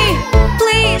 Zombie,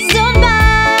 please don't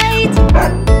bite.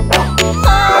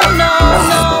 Oh no,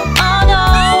 no, oh no.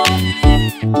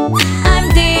 I'm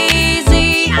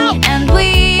dizzy and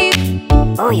weak.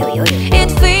 It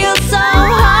feels so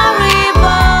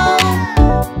horrible.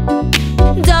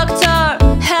 Doctor,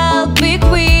 help me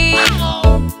quick.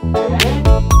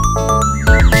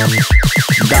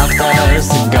 Doctor's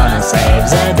gonna save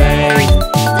the day.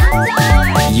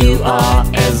 You are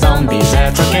a zombie,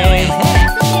 that's okay.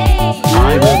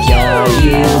 I will cure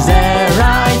you the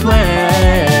right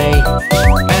way,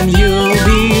 and you'll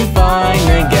be fine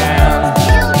again.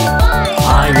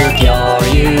 I will cure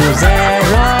you the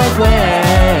right way,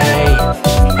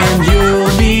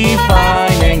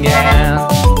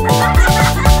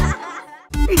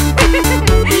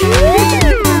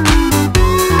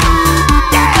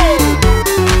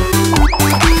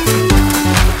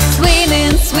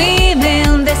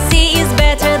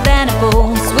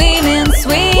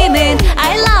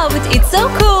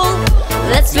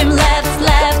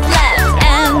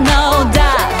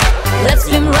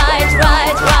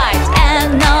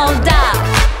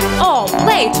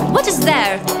 what is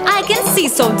there? I can see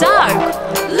so dark.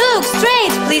 Look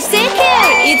straight, please take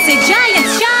care. It's a giant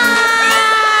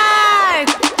shark.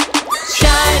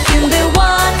 Shark in the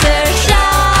water,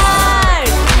 shark.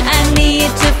 I need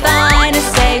to find a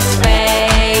safe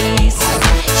space.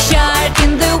 Shark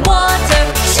in the water,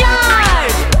 shark.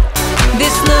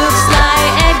 This looks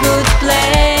like a good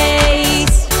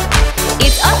place.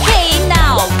 It's okay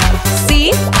now.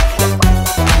 See?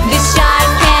 This shark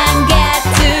can get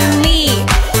to me.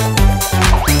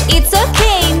 It's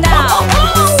okay now.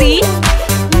 See?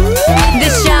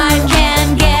 This shark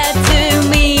can get to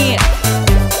me.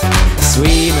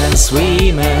 Swimming,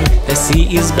 swimming, the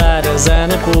sea is better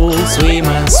than a pool.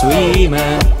 Swimming,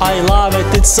 swimming, I love it,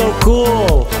 it's so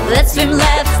cool. Let's swim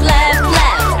left, left,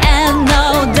 left, and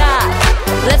no dive.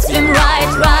 Let's swim right,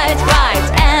 right,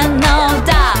 right, and no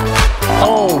dive.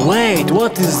 Oh wait,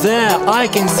 what is there? I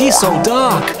can see so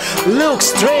dark. Look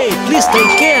straight, please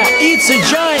take care. It's a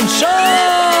giant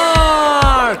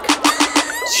shark.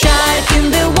 Shark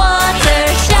in the water,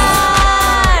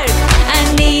 shark. I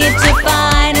need to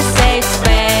find a safe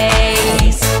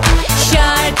space.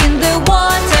 Shark in the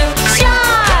water,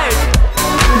 shark.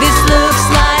 This looks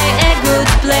like a good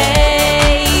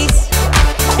place.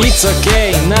 It's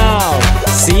okay now.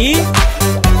 See?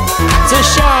 The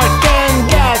shark can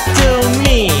get to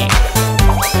me.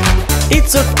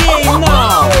 It's okay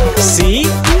now. See?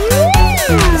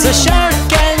 The shark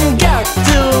can get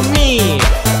to me.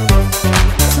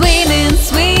 Swimming,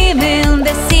 swimming,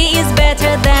 the sea is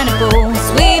better than a pool.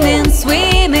 Swimming,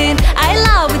 swimming, I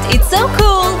love it, it's so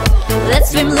cool. Let's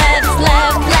swim left,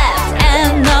 left, left,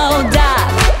 and no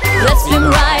dive. Let's swim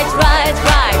right, right,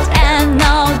 right, and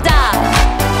no dive.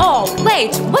 Oh,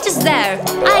 wait, what is there?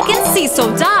 I can see so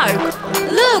dark.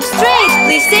 Look straight,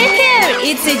 please take care.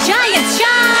 It's a giant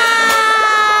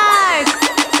shark.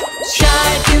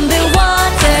 Shark in the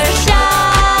water,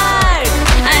 shark.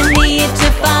 I need to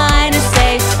find a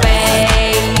safe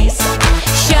space.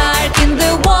 Shark in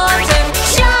the water,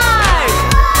 shark.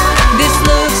 This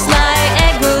looks like a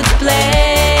good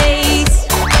place.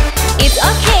 It's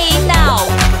okay now.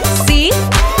 See?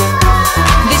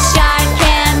 This shark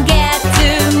can get to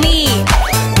me.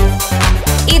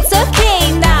 It's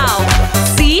okay now.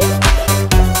 See?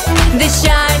 This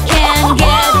shark can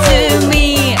get to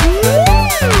me.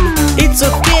 It's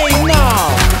okay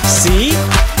now. See?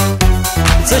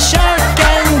 The shark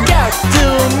can get to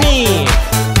me.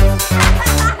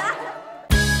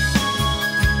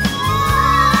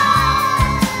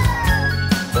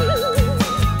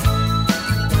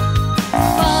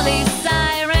 Police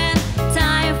siren,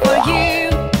 time for you.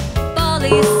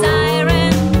 Police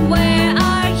siren, where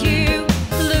are you?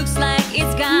 Looks like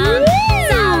it's gone.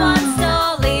 Someone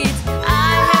stole it. I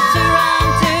have to run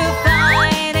to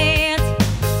find it.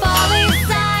 Police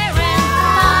siren,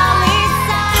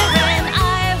 I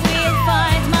will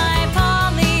find my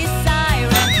police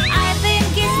siren. I think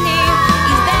it's new.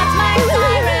 Is that my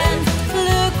siren?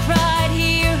 Look right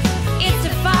here. It's a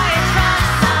fire truck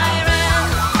siren.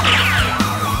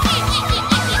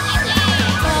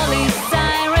 Police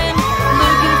siren,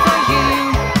 looking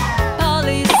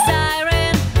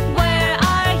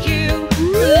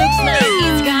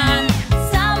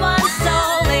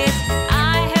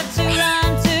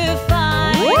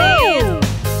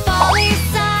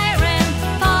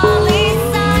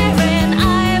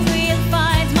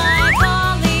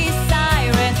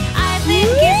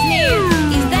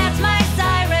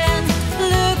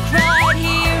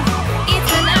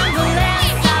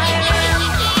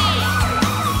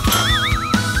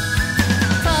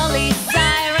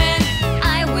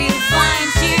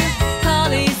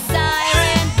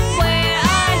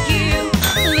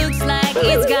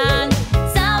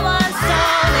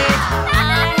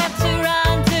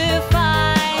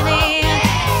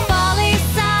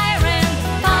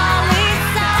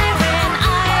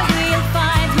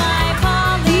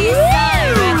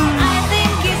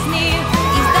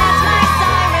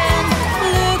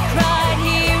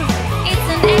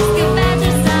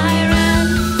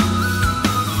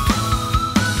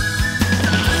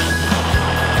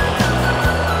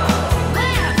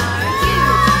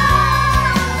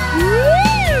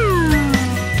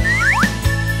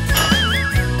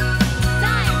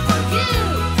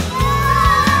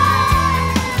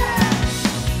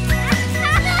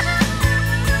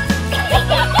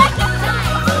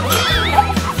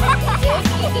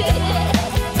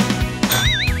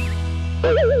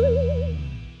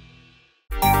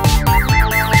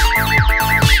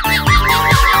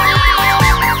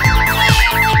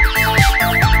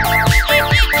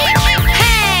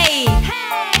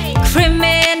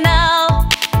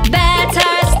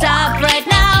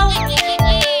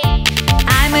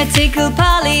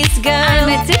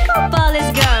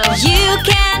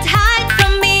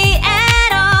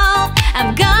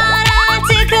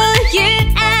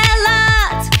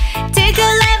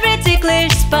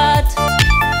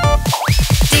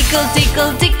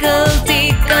tickle,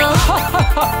 tickle.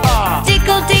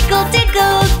 Tickle, tickle,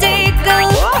 tickle, tickle.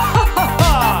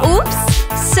 Oops,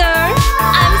 sir,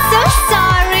 I'm so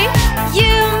sorry.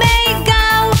 You may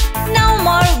go, no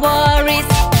more worries.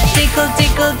 Tickle,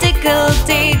 tickle, tickle,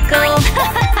 tickle.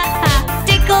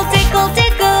 Tickle, tickle,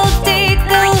 tickle,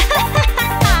 tickle.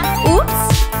 Oops,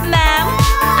 ma'am,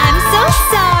 I'm so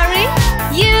sorry.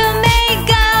 You may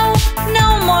go, no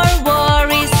more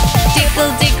worries.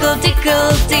 Tickle, tickle,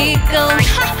 tickle, tickle.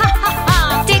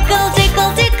 Tickle,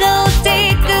 tickle, tickle,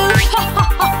 tickle.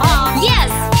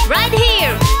 Yes, right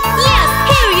here. Yes,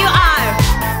 here you are.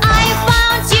 I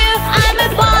found you. I'm a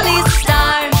police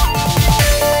star.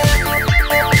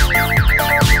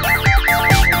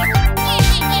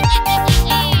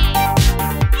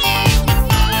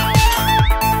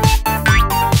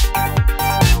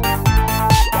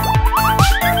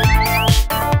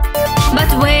 But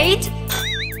wait,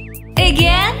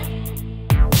 again.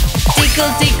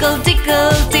 Tickle, tickle,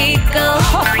 tickle, tickle.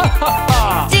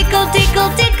 Tickle, tickle,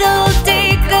 tickle,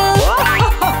 tickle.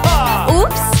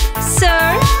 Oops, sir,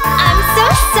 I'm so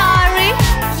sorry.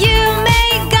 You may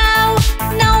go,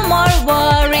 no more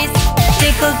worries.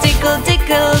 Tickle, tickle,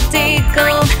 tickle,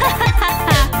 tickle.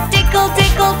 Tickle,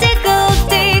 tickle, tickle,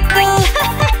 tickle.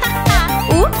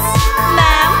 Oops,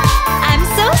 ma'am, I'm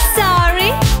so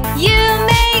sorry. You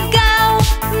may go,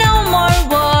 no more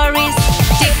worries.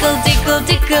 Tickle, tickle,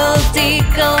 tickle,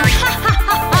 tickle.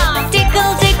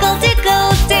 Tickle, tickle,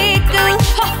 tickle, tickle.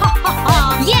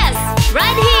 Yes,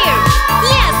 right here.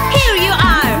 Yes, here you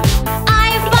are. I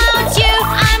found you.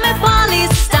 I'm a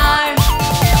police star.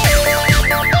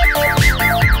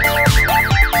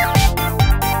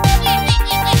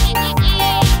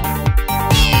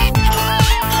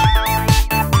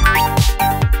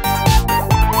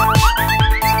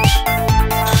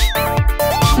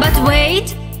 But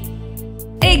wait,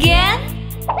 again.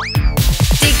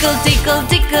 Tickle, tickle,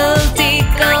 tickle,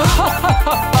 tickle.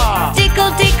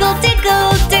 Tickle, tickle,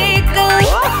 tickle, tickle.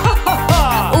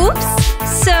 Oops,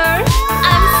 sir,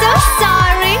 I'm so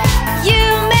sorry. You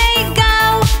may go,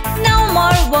 no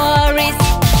more worries.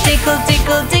 Tickle,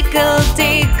 tickle, tickle,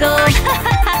 tickle.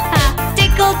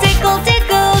 Tickle, tickle,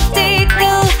 tickle,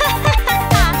 tickle.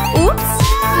 Oops,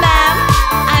 ma'am,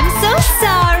 I'm so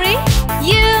sorry.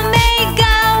 You may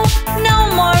go, no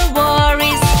more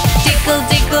worries. Tickle,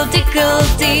 tickle, tickle,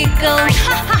 tickle.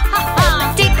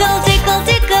 Tickle, tickle,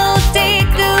 tickle,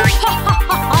 tickle.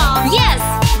 Yes,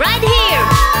 right here.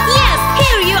 Yes,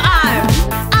 here you are.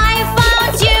 I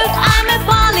found you. I'm a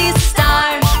police star.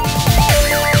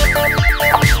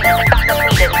 Backup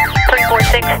needed.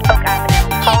 346 Oak Avenue.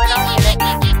 Calling all units.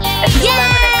 Yay!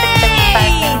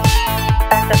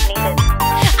 Backup needed.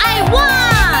 I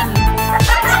won!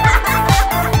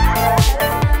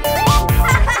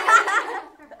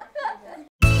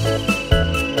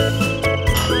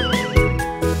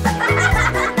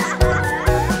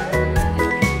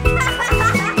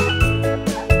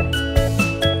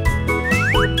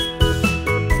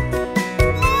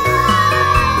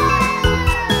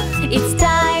 It's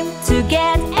time to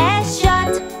get a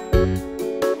shot.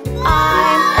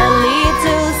 I'm a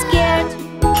little scared.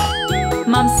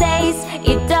 Mom says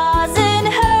it doesn't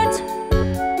hurt.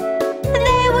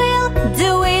 They will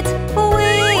do it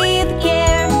with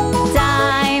care.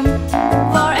 Time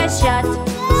for a shot.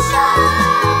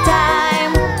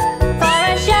 Time for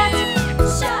a shot.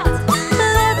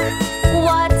 Look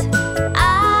what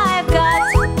I've got.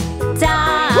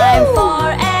 Time for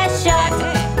a shot.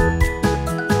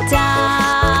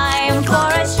 Time for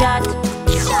a shot.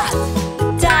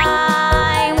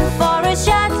 Time for a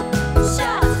shot.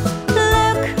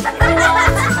 Look what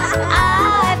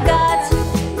I've got.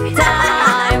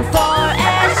 Time for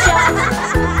a shot.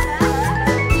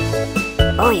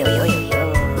 Oh, yo, yo, yo, yo.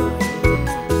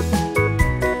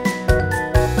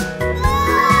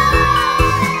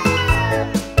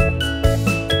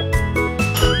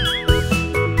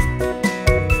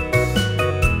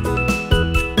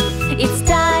 It's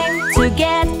time to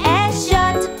get a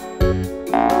shot.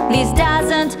 This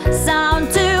doesn't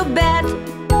sound too bad.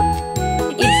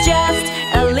 It's just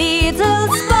a little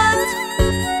spot.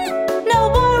 No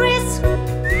worries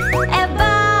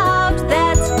about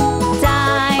that.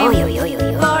 Time Oh, yo, yo, yo,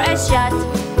 yo. for a shot.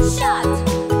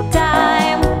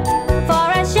 Time for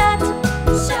a shot.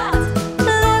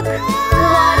 Look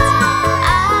what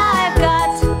I've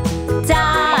got.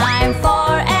 Time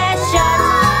for a shot.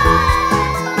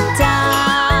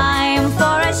 Time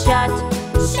for a shot.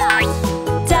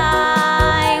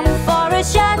 Time for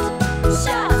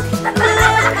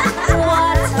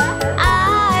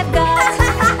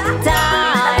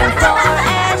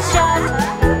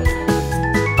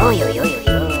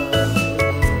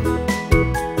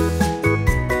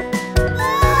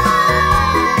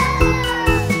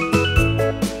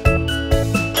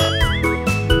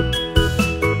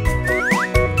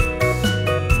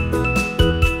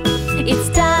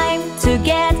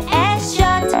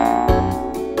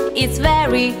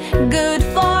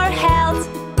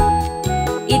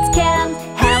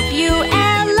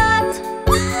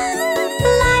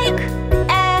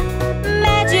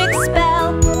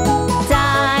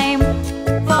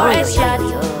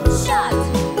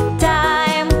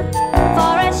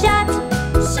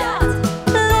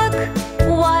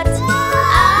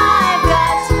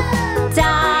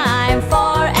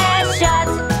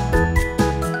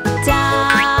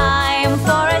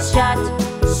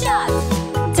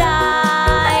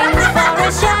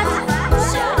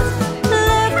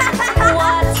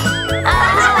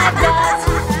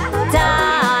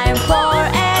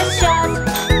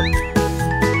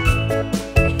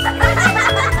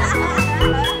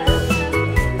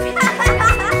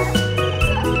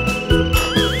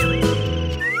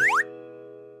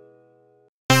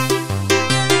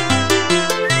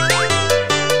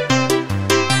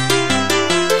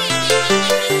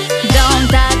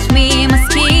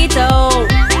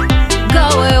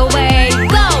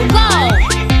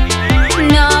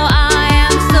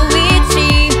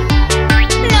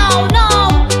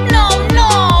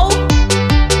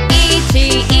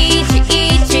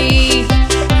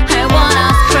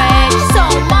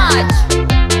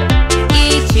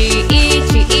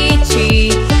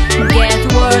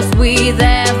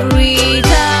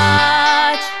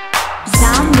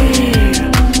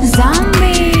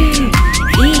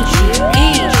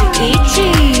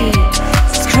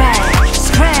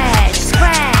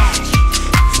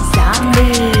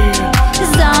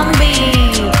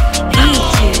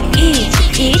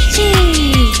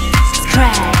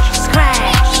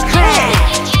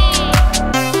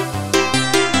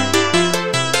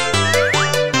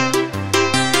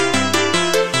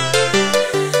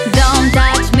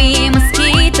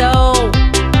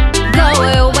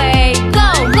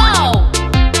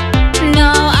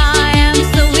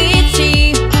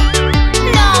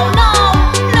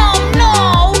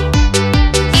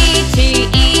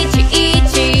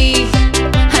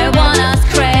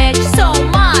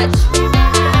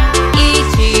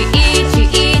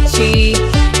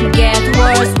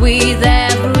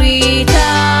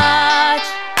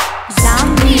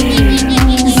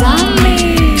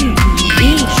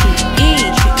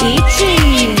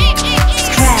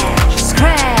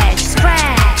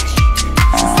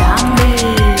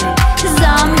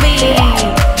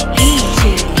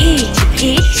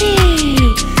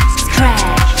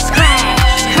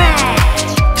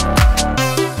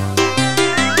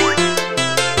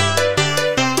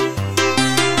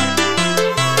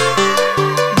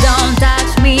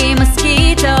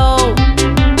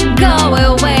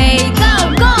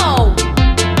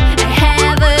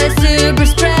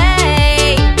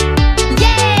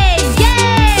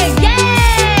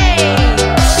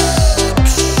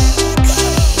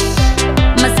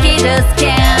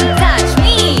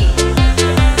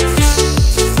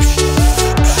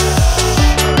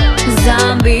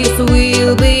zombies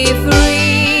will be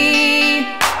free.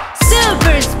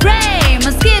 Super spray,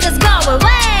 mosquitoes go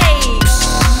away.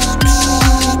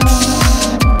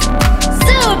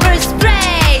 Super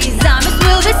spray, zombies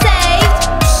will be saved.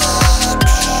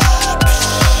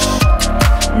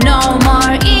 No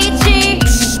more itchy,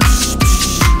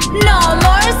 no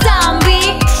more zombie.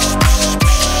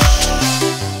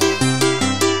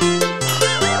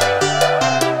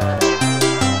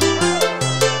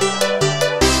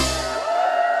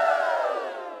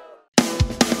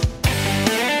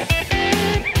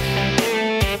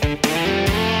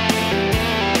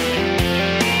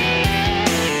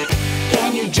 Can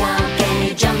you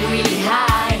jump really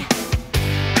high?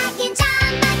 I can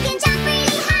jump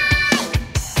really high.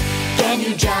 Can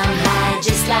you jump high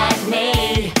just like me?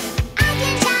 I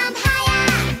can jump higher.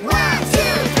 1, 2,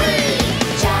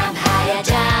 3. Jump higher,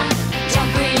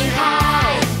 jump really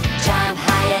high. Jump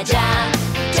higher,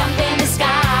 jump in the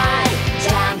sky.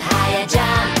 Jump higher,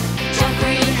 jump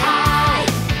really high.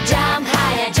 Jump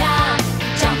higher,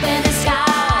 jump in the sky.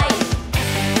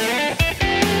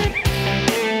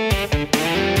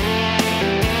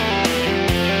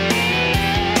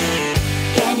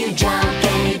 Can you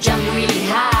jump really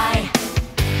high?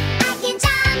 I can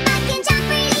jump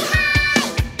really high.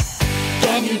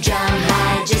 Can you jump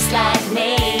high just like me?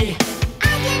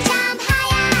 I can jump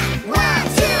higher. 1,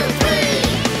 2, 3.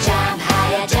 Jump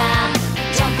higher,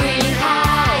 jump really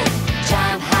high.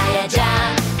 Jump higher,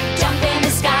 jump in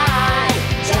the sky.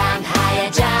 Jump higher,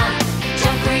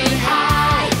 jump really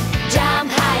high. Jump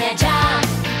higher,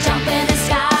 jump in the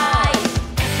sky.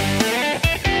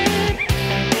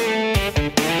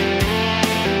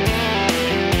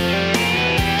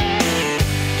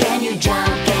 Can you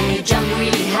jump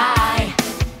really high?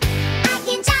 I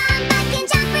can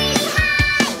jump really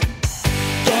high.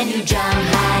 Can you jump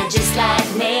high just like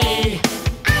me?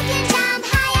 I can jump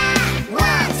higher.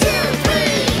 1, 2,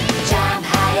 3. Jump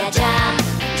higher,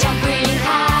 jump really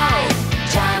high.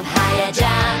 Jump higher,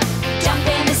 jump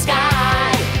in the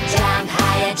sky. Jump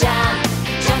higher,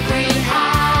 jump really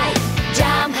high.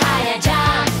 Jump higher,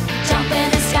 jump in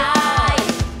the sky.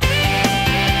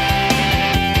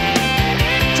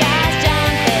 Just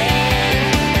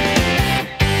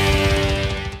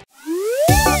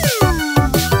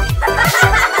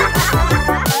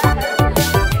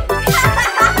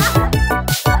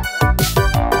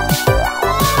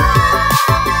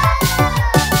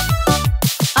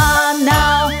Oh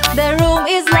no, the room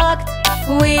is locked.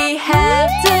 We have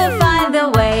to find the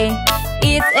way.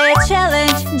 It's a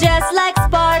challenge, just like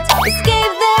sport.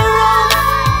 Escape the room,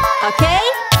 okay?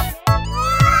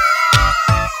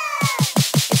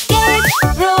 Escape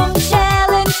room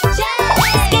challenge.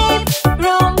 Escape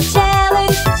room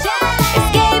challenge.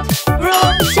 Escape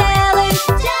room challenge.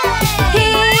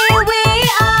 Here we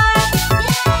are.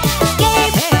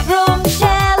 Escape room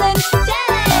challenge.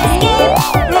 Escape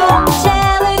room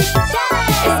challenge.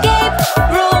 Escape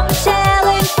room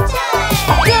challenge.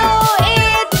 Do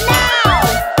it now.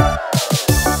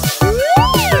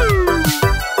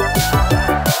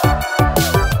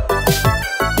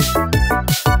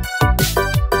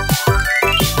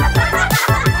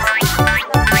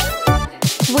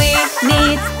 We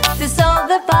need to solve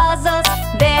the puzzles.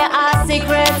 There are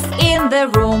secrets in the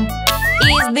room.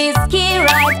 Is this key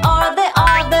right or the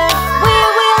other? We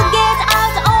will get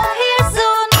out of here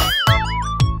soon.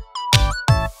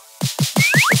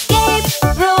 Escape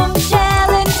room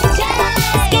challenge.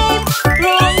 Escape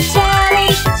room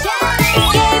challenge.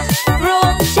 Escape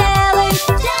room challenge.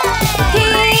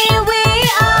 Here we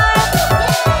are.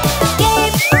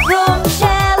 Escape room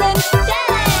challenge.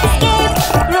 Escape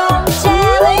room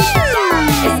challenge.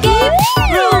 Escape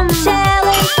room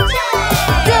challenge.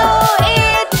 Do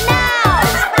it now.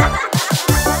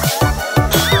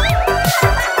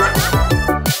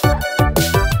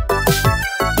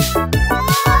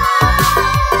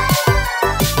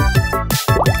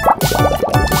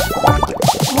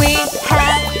 We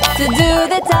have to do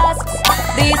the tasks.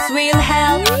 This will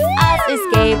help us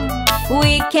escape.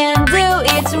 We can do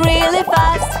it really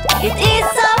fast. It is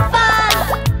so fun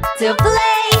to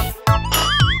play.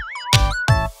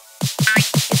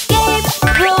 Escape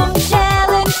room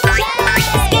challenge.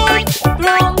 Escape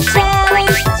room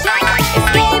challenge.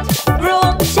 Escape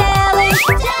room challenge.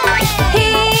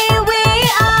 Here we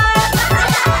are.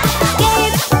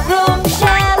 Escape room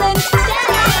challenge.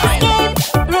 Escape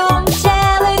room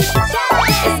challenge.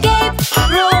 Escape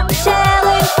room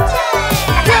challenge.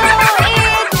 Do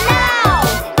it now.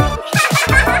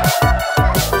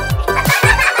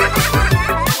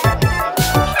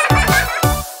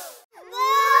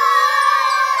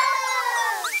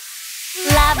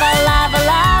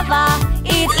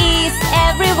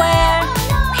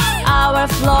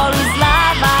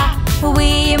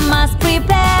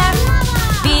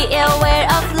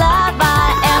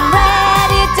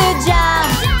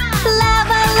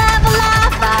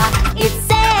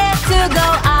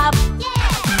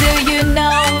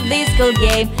 little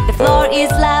game. The floor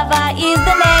is lava is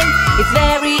the name. It's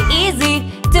very easy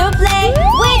to play.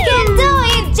 We can do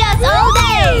it just all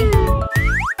day.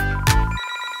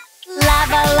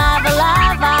 Lava, lava,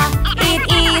 lava, it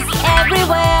is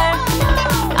everywhere.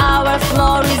 Our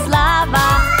floor is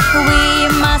lava, we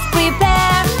must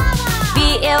prepare.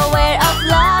 Be aware of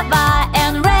lava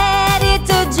and ready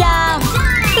to jump.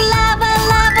 Lava,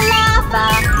 lava, lava,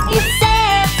 it's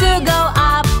safe to go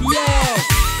up. Yes!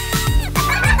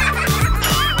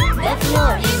 The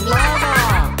floor is lava.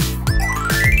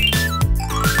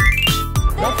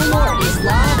 The floor is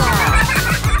lava.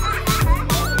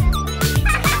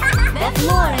 The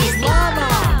floor is lava.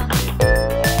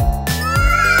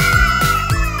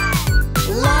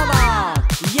 Lava.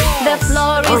 Yes! The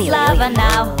floor is lava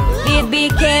now. It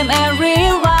became a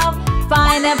real wow.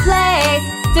 Find a place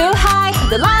to hide.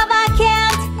 The lava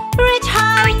can't reach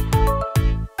high.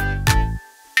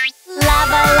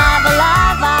 Lava, lava,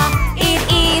 lava, it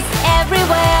is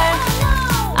everywhere.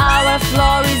 Our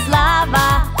floor is lava,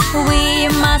 we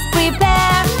must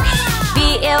prepare. Be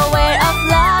aware of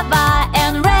lava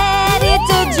and ready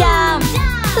to jump.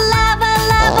 Lava,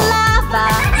 lava, lava,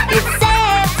 it's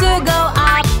safe to go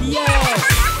up. Yes!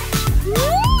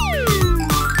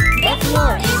 The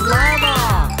floor is lava.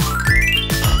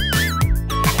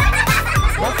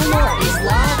 The floor is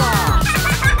lava.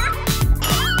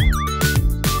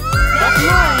 The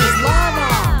floor is lava.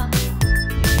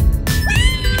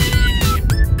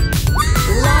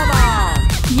 Lava.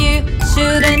 You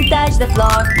shouldn't touch the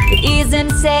floor, it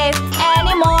isn't safe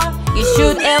anymore. You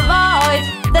should avoid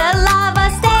the lava,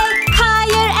 stay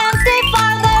higher and stay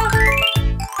farther.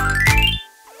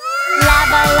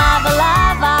 Lava, lava,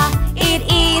 lava, it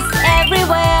is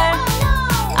everywhere.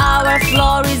 Our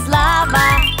floor is lava,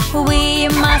 we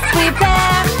must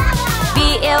prepare. Be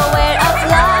aware of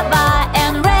lava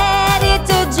and ready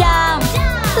to jump.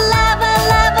 Lava,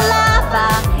 lava, lava,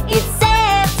 it's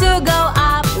safe to go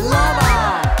up. Lava.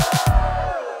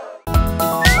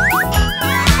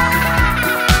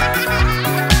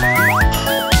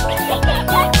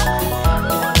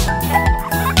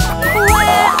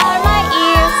 Where are my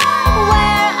ears?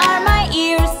 Where are my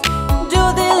ears? Do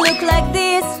they look like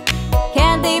this?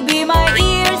 Can they be my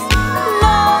ears?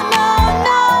 No, no,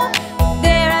 no,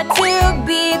 they are too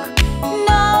big.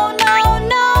 No, no,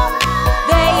 no,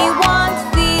 they won't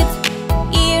fit.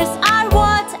 Ears are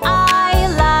what I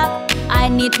lack. I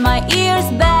need my ears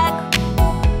back.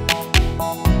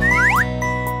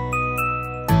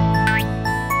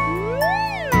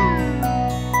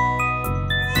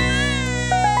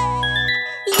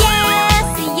 Yes,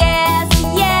 yes,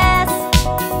 yes.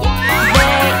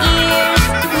 Their ears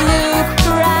look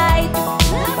right.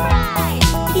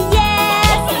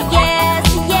 Yes, yes,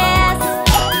 yes.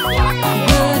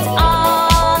 Good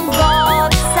on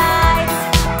both sides.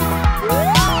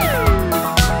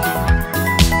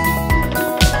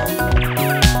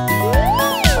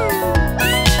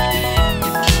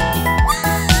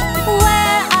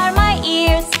 Where are my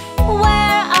ears?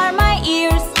 Where are my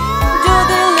ears? Do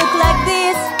they look like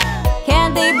this?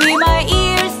 Can they be my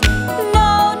ears? No,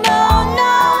 no,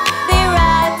 no, they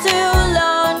are too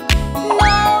long.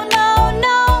 No, no,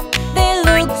 no, they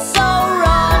look so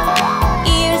wrong.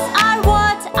 Ears are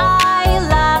what I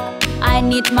lack. I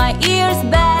need my ears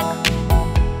back.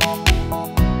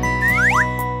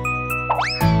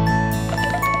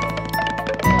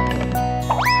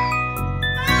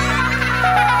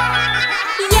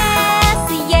 Yes,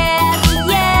 yes,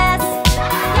 yes.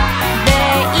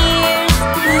 Their ears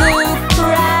look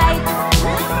right.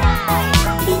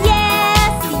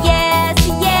 Yes, yes,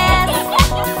 yes.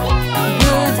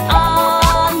 Good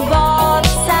on both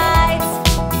sides.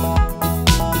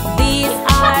 These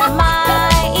are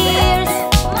my ears.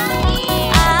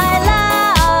 I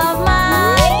love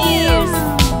my ears.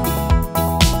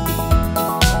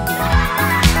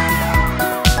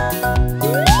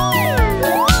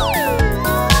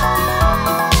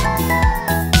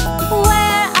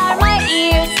 Where are my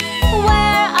ears?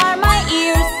 Where are my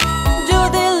ears? Do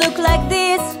they look like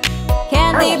this?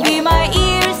 Can they be my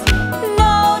ears?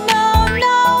 No, no,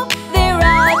 no, they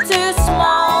are too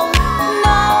small.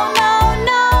 No, no,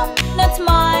 no, not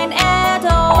mine at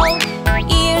all.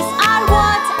 Ears are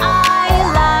what I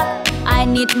lack. I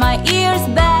need my ears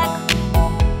back.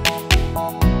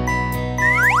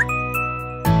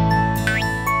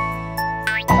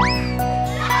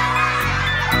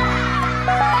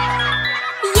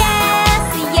 Yes,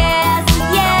 yes,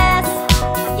 yes.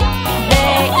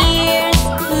 Their ears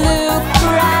look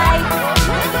right.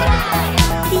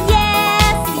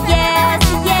 Yes, yes,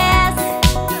 yes.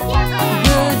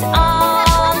 Good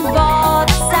on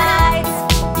both sides.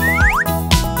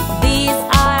 These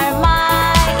are my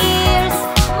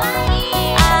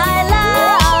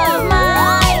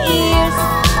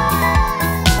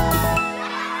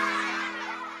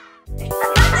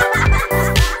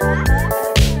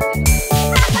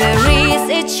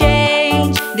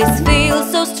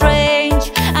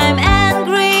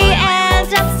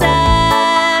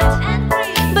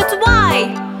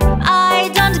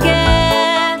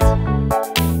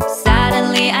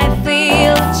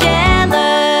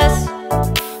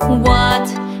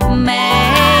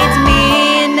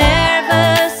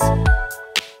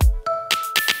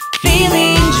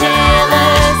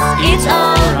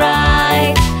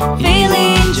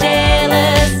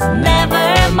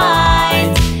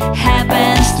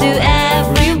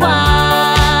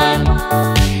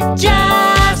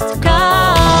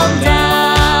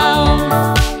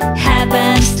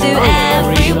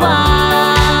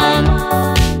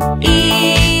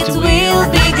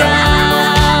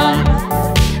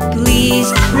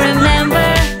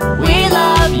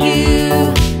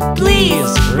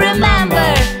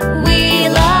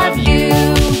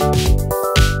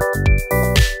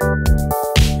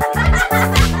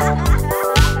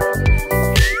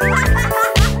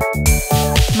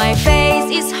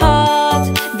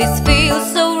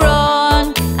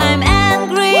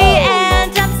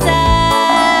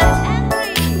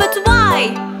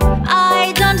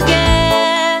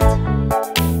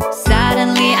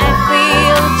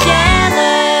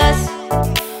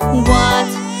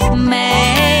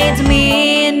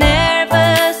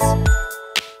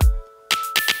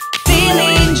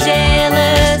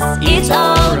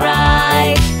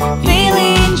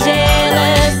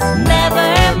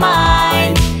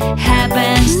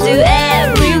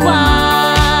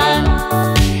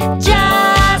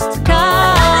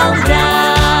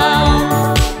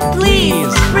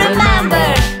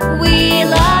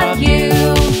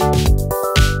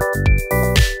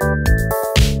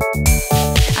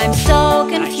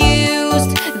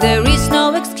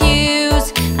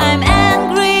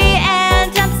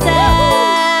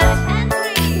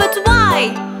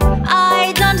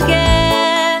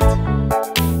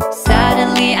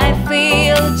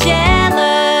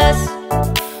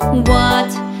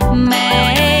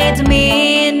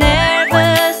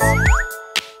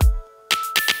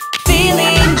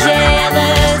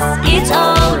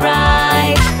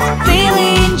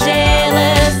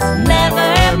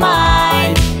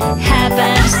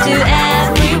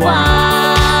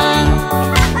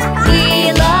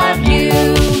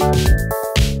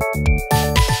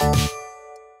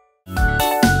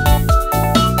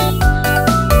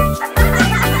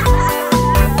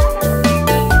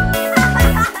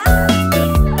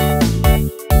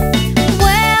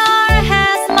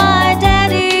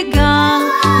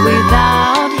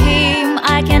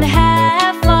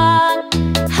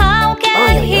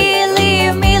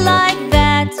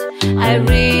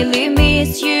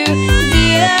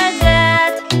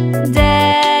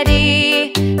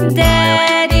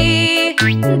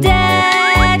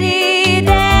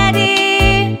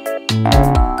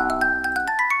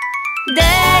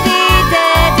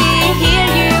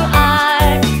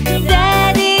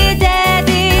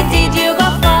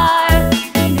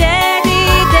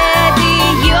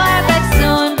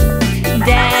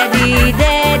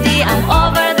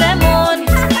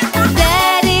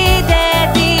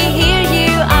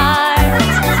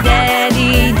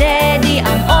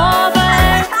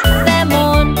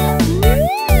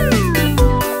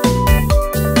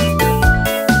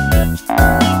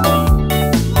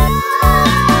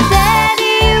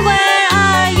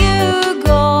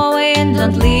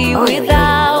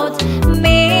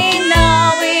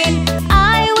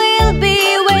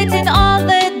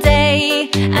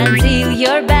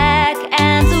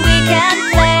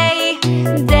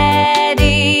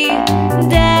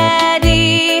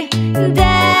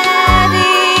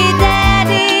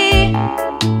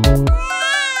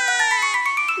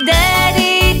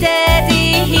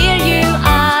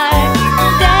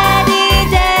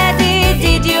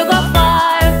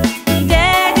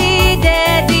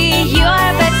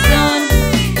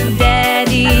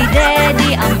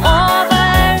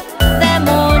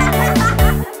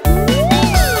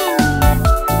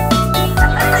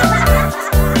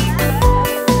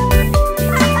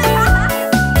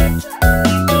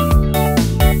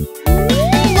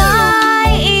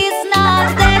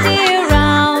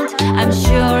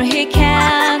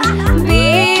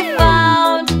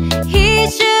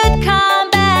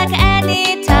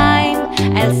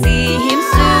I'll see him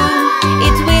soon.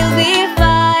 It will be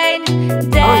fine.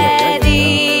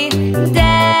 Daddy,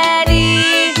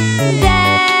 Daddy,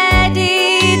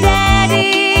 Daddy, Daddy.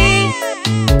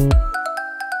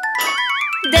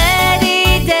 Daddy,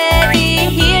 Daddy,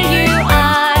 here you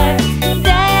are.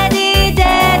 Daddy,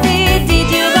 Daddy, did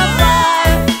you go far?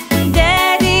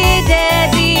 Daddy,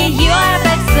 Daddy, you are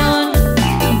back soon.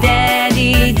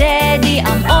 Daddy, Daddy,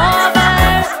 I'm over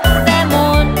the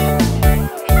moon.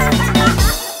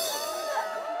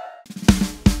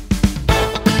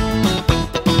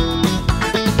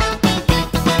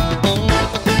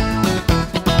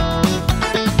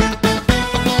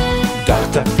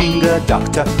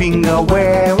 Dr. Finger,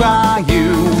 where are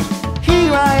you?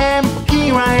 Here I am,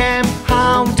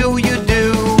 how do you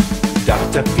do?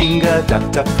 Dr.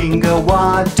 Finger,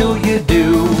 what do you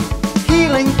do?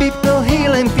 Healing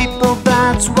people,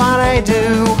 that's what I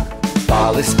do.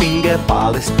 Police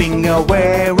Finger,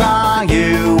 where are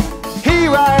you?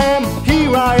 Here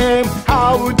I am,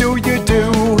 how do you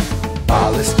do?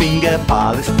 Police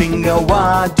Finger,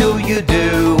 what do you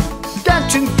do?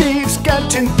 Catching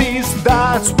thieves,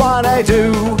 that's what I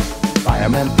do.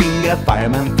 Fireman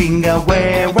Finger,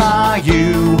 where are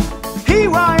you?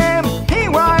 Here I am,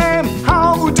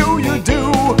 how do you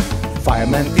do?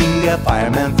 Fireman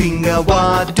Finger,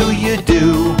 what do you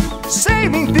do?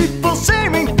 Saving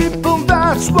people,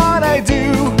 that's what I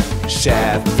do.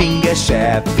 Chef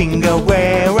Finger,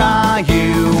 where are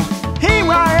you? Here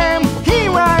I am,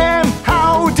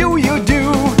 how do you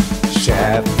do?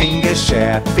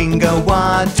 Chef Finger,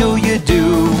 what do you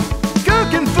do?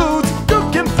 Cooking food,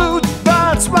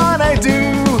 that's what I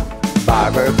do.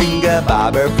 Barber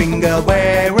Finger,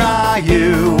 where are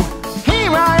you?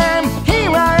 Here I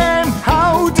am,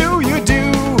 how do you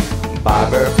do?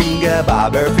 Barber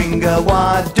Finger,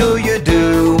 what do you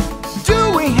do?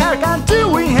 Doing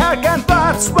haircut,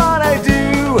 that's what I do.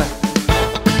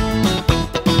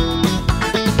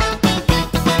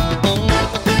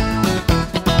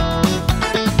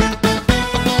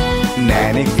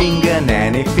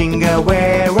 Nanny Finger,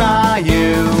 where are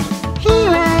you? Here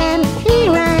I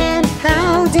am,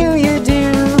 how do you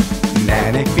do?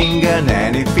 Nanny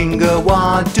Finger,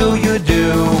 what do you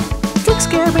do? Take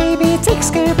care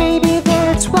baby,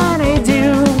 that's what I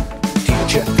do.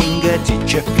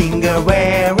 Teacher Finger,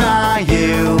 where are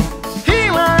you?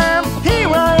 Here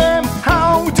I am,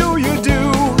 how do you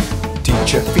do?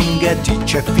 Teacher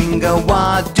Finger,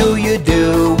 what do you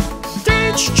do?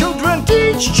 Teach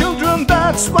children,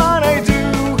 that's what I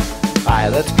do.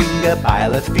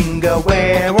 Pilot Finger,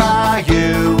 where are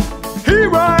you? Here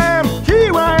I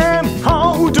am,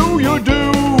 how do you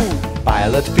do?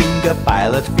 Pilot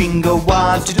Finger,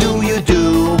 what do you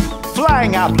do?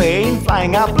 Flying a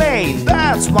plane,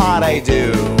 that's what I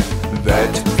do.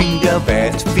 Vet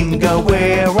Finger,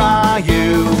 where are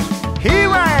you? Here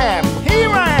I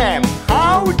am,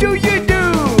 how do you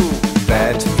do?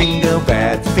 Vet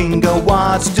Finger,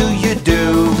 what do you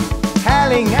do?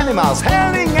 Hailing animals,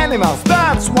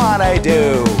 that's what I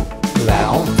do.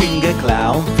 Clown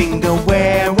Finger,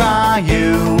 where are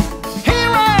you? Here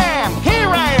I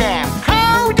am,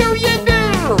 how do you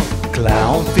do?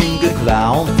 Clown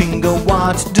Finger,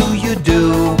 what do you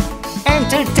do?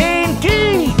 Entertain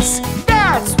kids,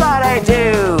 that's what I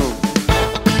do.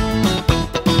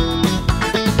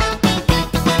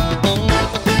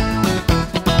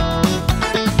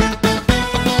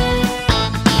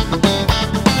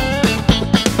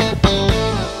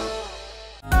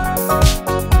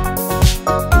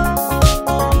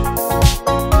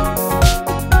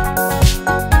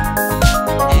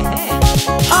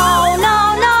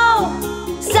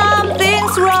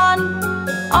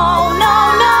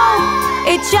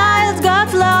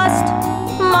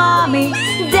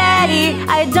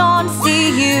 I don't see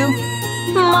you.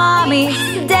 Mommy,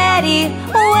 Daddy,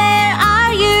 where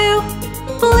are you?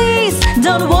 Please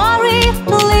don't worry,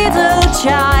 little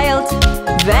child.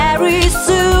 Very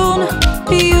soon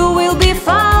you will be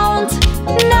found.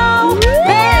 No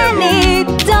panic,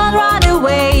 don't run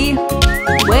away.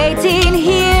 Waiting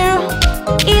here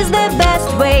is the best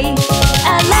way.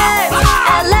 Alert,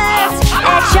 alert,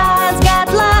 a child got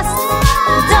lost.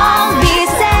 Don't be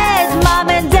sad, Mom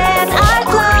and Dad are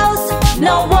close.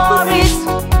 No worries,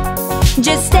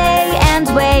 just stay and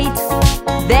wait.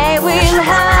 They will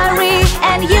hurry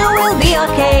and you will be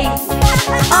okay.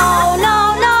 Oh no,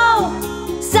 no,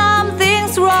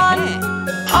 something's wrong.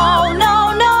 Oh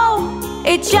no, no,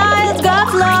 a child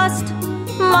got lost.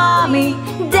 Mommy,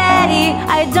 Daddy,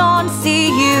 I don't see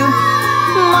you.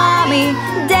 Mommy,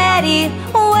 Daddy,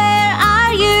 where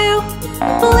are you?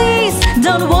 Please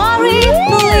don't worry,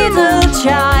 little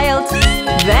child.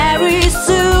 Very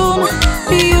soon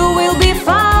you will be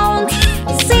fine.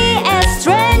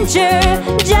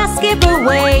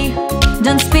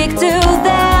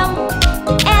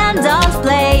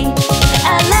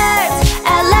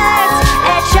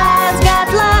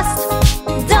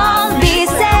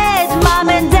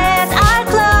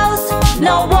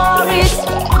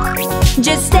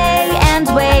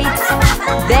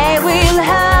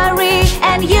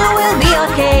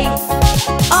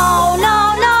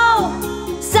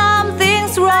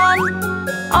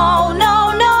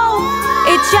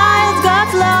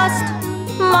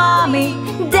 Mommy,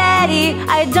 Daddy,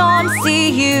 I don't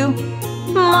see you.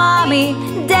 Mommy,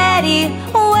 Daddy,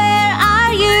 where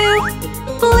are you?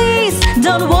 Please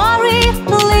don't worry,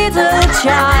 little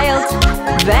child.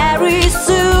 Very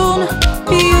soon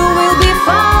you will be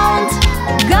found.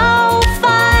 Go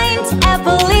find a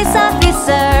police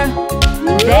officer.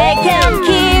 They can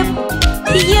keep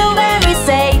you very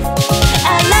safe.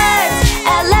 Alert,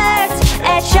 alert,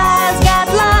 a child got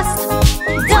lost.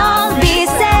 Don't be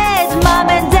sad, Mom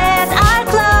and Dad are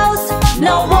close.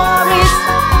 No worries,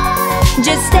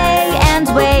 just stay and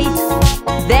wait.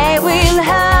 They will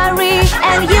hurry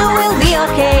and you will be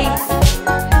okay.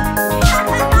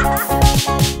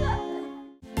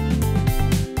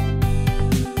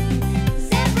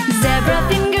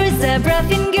 Zebra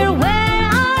finger, where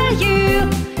are you?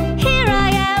 Here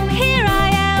I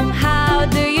am, how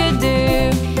do you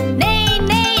do? Neigh,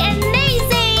 neigh, and neigh.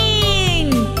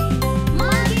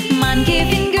 Monkey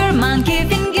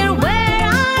finger, where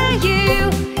are you?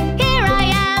 Here I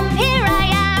am,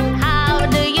 how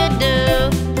do you do?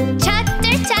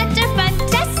 Chatter,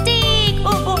 fantastic.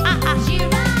 Ooh, ooh, ah, ah.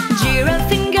 Giraffe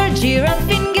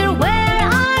finger, where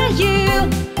are you?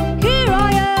 Here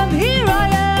I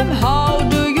am, how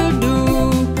do you do?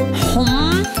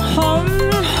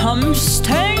 Hum,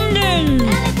 standing.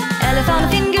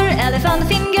 Elephant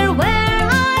finger, where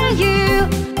are you?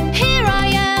 Here I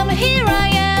am,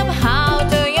 how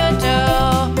do you do?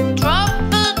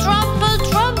 Trouble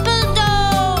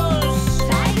doors.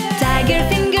 Tiger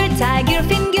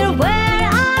finger, where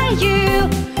are you?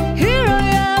 Here I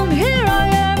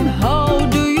am, how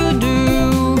do you do?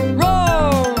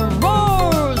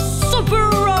 Roar, super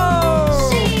roar.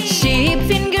 Sheep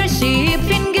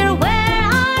finger, where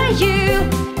are you?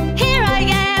 Here I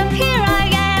am,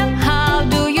 how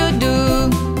do you do?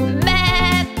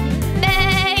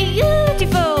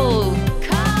 Beautiful.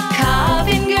 Cow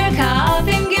finger,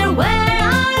 where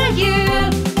are you?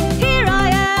 Here I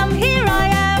am,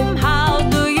 how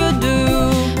do you do?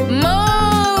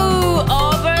 Moo,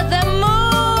 over the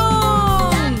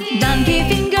moon. Donkey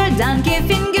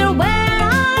finger, where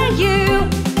are you?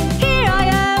 Here I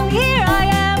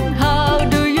am, how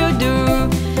do you do?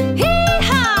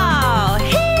 Hee-haw,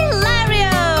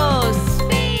 hilarious.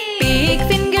 Pig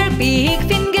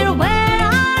finger, where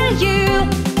are you?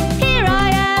 Here I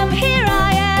am,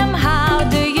 how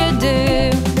do you do?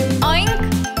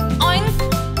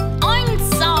 Oink,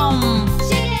 some.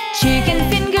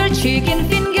 Chicken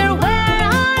finger, where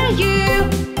are you?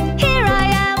 Here I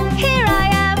am,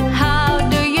 how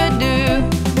do you do?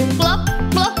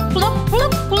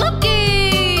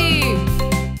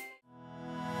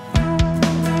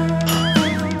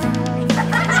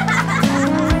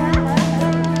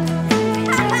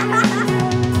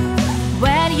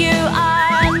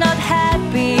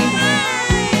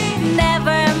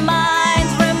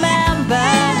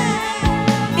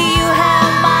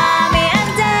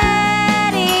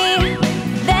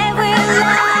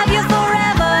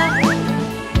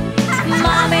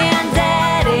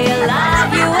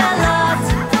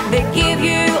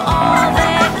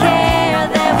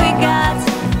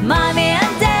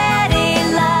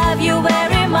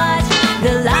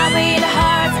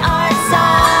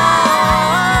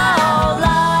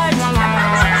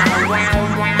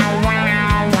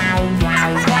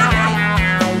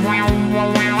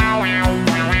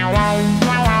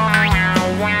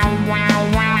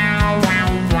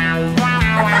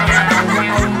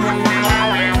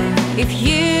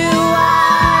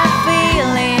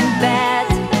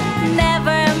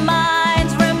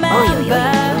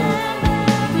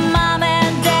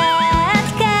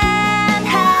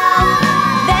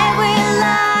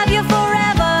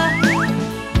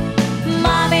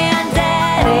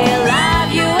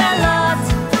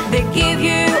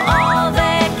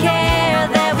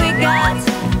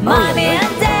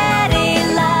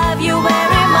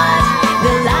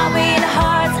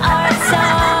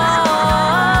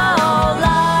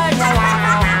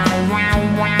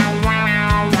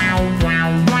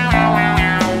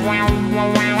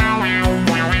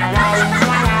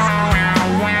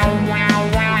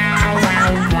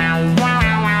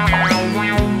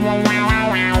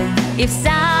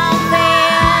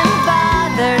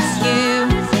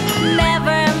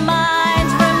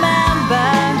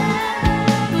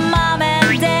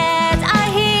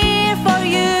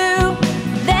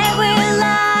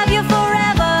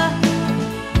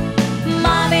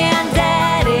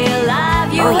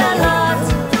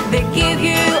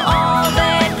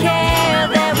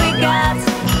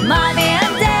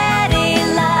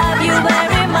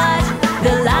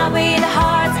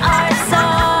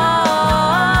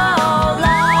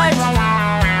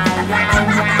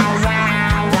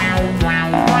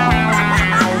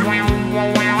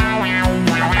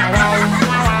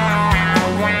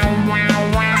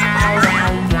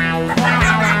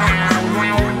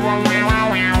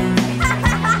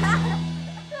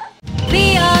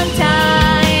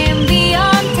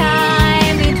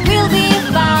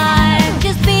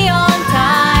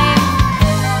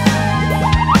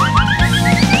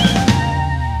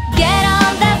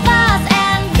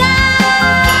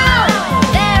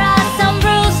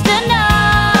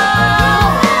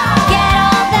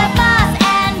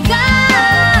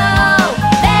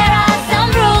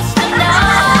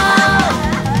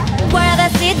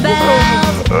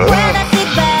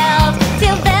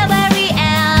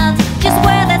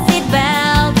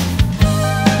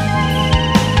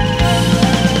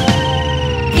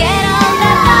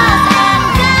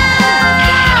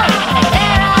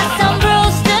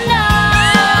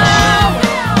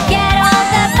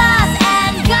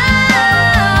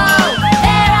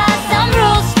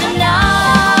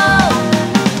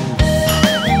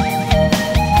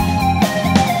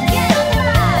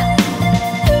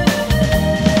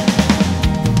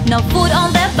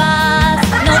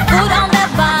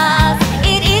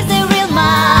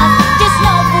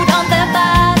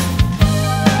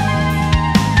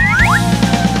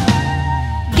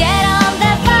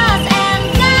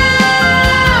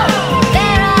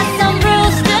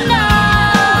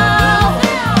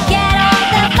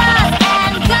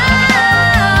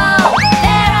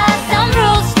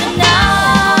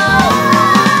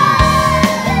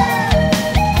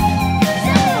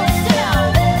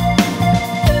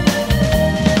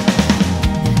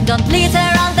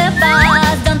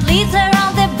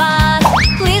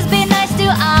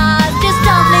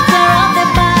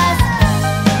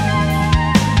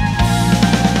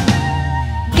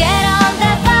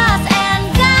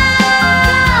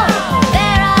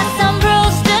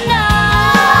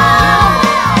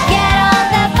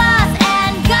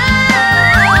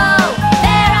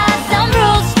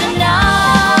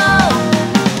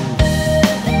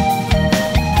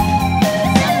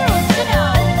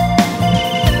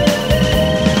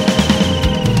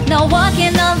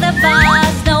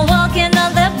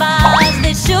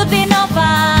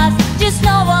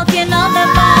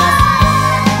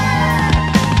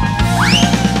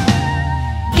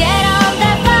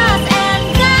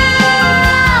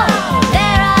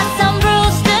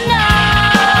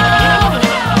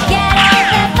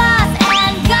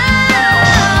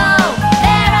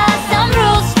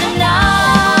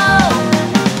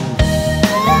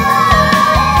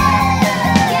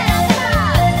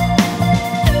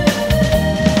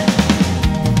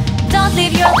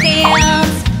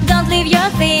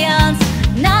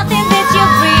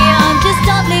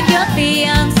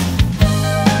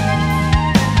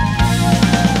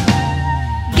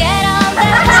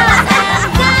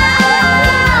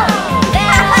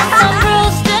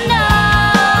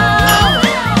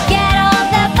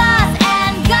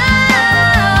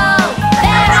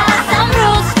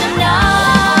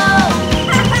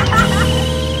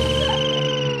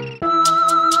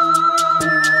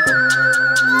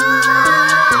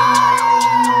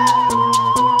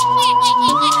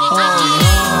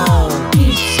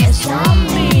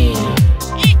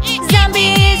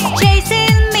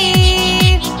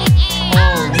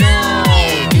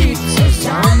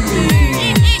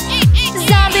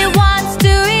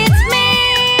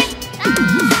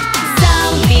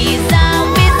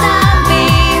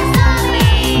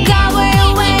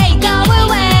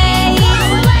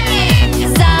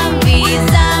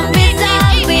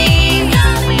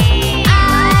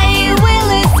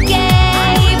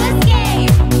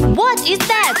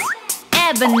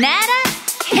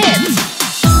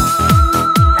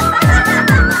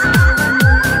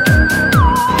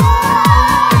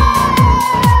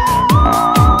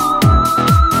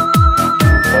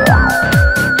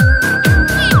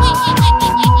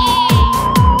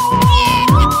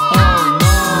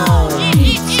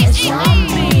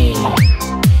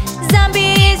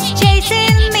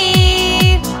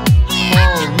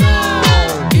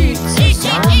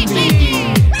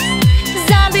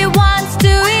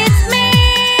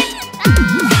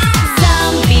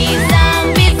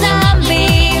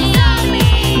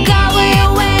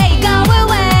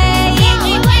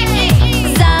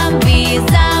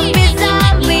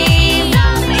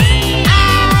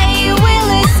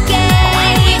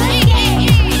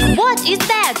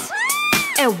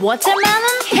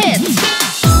 watermelon hit.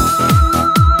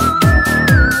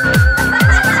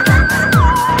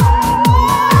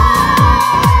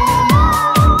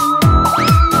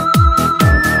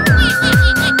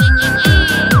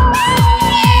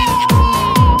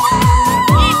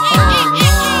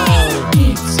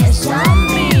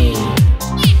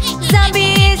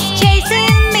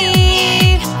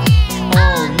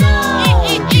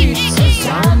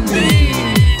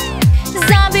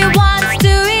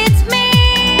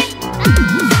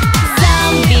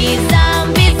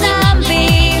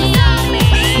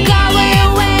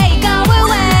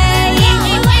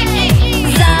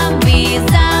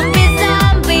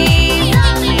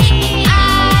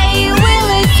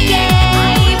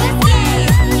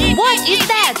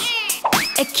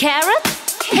 Carrot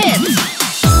hit.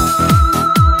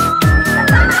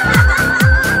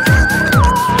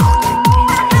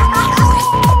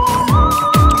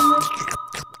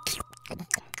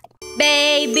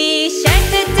 Baby shark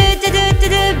do do do do do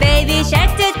do. Baby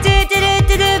shark do do do do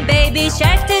do do. Baby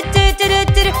shark do do do do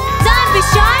do do. Zombie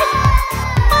shark!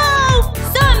 Oh,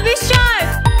 zombie shark!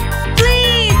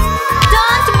 Please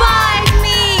don't bite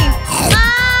me!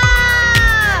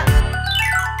 Ah!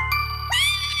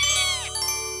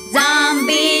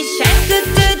 Zombie shark do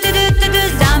do do do do do.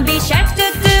 Zombie shark do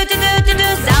do do do do do.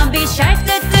 Zombie shark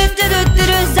do do do do do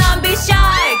do. Zombie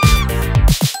shark.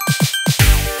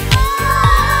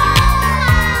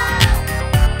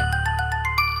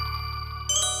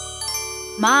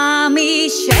 Mommy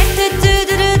shark do do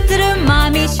do do do do.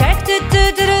 Mommy shark do do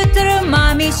do do do do.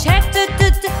 Mommy shark do do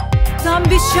do.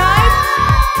 Zombie shark,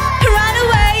 run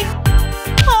away!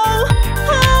 Oh,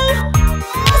 oh,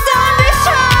 zombie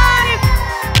shark!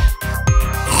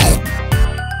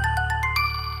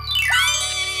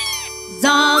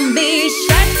 Zombie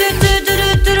shark do do do do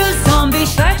do do. Zombie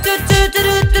shark do do do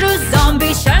do do do.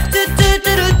 Zombie shark do do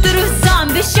do do do do.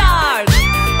 Zombie shark.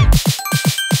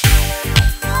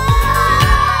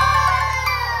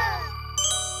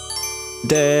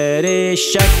 Daddy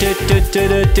shark do do do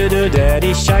do do do.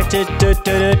 Daddy shark do do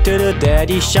do do do do.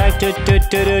 Daddy shark do do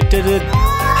do do do do.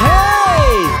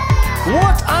 Hey!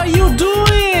 What are you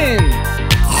doing?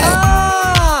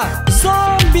 Ah!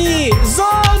 Zombie!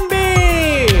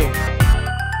 Zombie!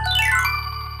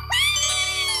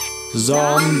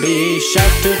 Zombie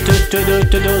shark do do do do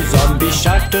do do. Zombie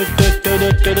shark do do do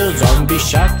do do do. Zombie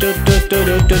shark do do do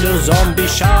do do do. Zombie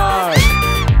shark.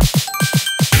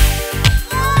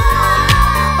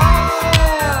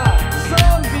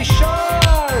 Zombie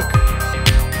shark.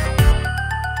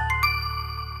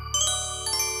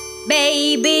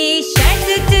 Baby shark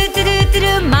do do do do do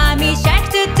do. Mommy shark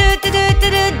do do do do do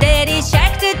do. Daddy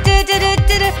shark do do do do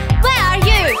do do. Where are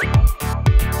you?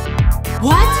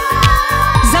 What?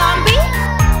 Zombie?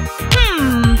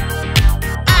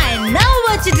 I know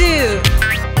what to do.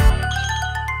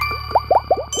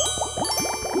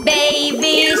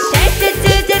 Baby shark do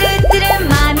do do do do do.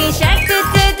 Mommy shark do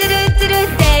do do do do do.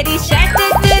 Daddy shark do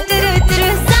do do do do do.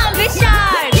 Zombie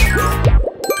shark.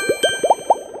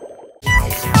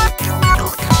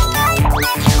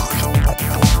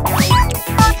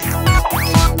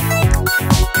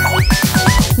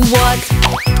 What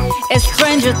a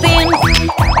stranger thing.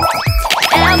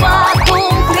 A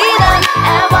vacuum cleaner,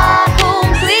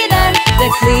 the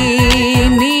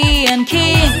cleaning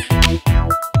king.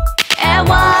 A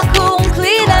vacuum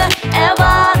cleaner,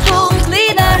 vacuum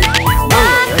cleaner,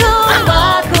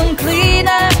 vacuum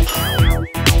cleaner,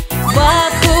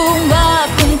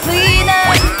 vacuum cleaner,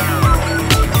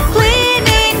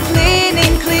 cleaning,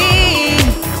 cleaning, clean.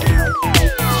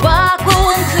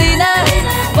 Vacuum cleaner,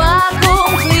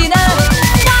 vacuum cleaner.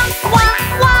 Wah,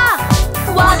 wah,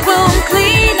 wah,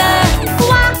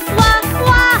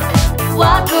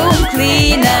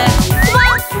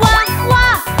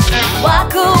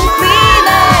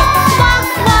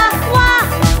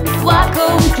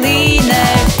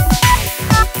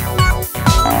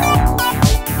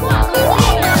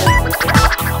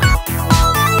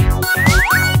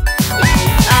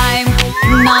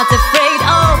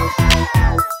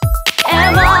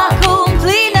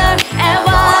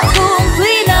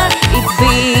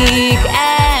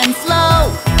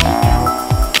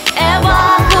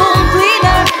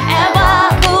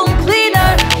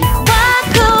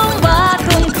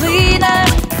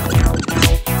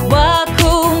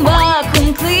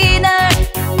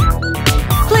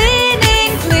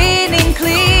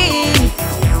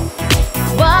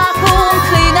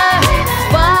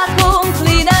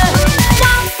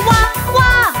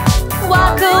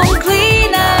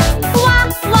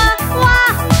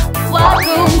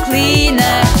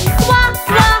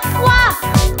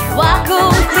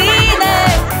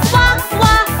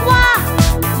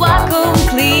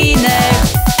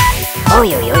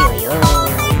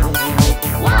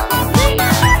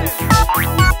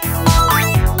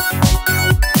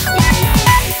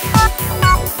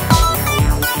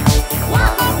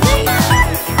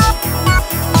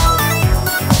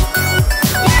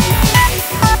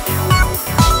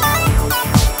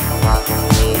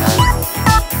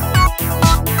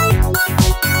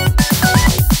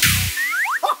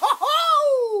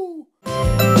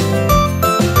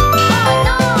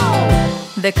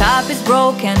 The cup is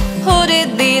broken. Who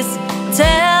did this?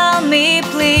 Tell me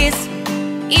please.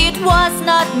 It was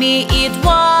not me, it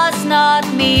was not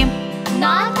me.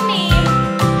 Not me.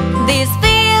 This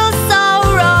feels so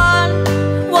wrong.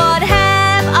 What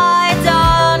have I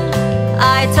done?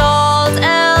 I told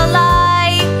a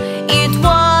lie. It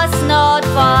was not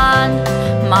fun.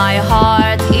 My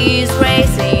heart is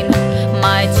racing.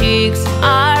 My cheeks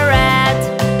are red.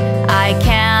 I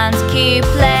can't keep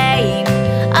playing.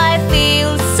 I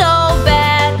feel so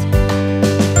bad.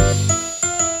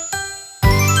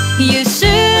 You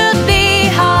should be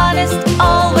honest,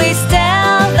 always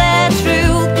tell the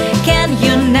truth. Can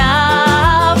you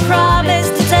now promise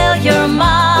to tell your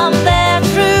mom the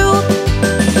truth?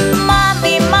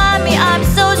 Mommy, mommy, I'm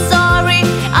so sorry.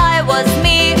 I was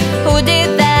me who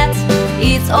did that.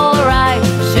 It's alright,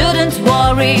 shouldn't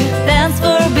worry. Thanks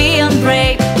for being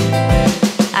brave.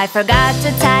 I forgot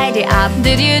to tidy up.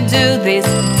 Did you do this?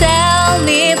 Tell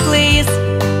me please.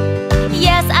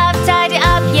 Yes, I've tidied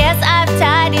up. Yes, I've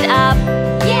tidied up.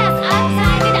 Yes, I've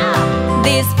tidied up.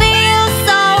 This feels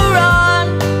so wrong.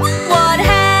 What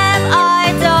have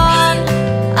I done?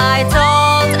 I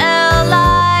told a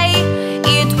lie.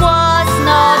 It was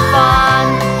not fun.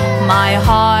 My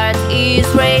heart is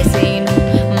racing.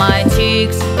 My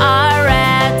cheeks are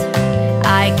red.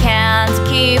 I can't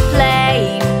keep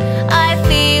playing. I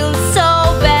feel so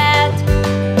bad.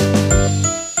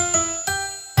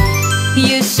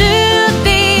 You should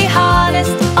be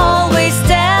honest, always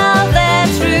tell the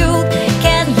truth.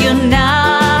 Can you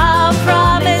now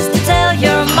promise to tell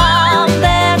your mom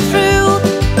the truth?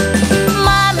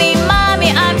 Mommy, mommy,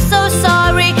 I'm so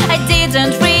sorry. I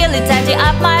didn't really tidy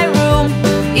up my room.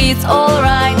 It's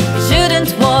alright,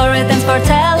 shouldn't worry. Thanks for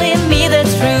telling me the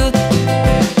truth.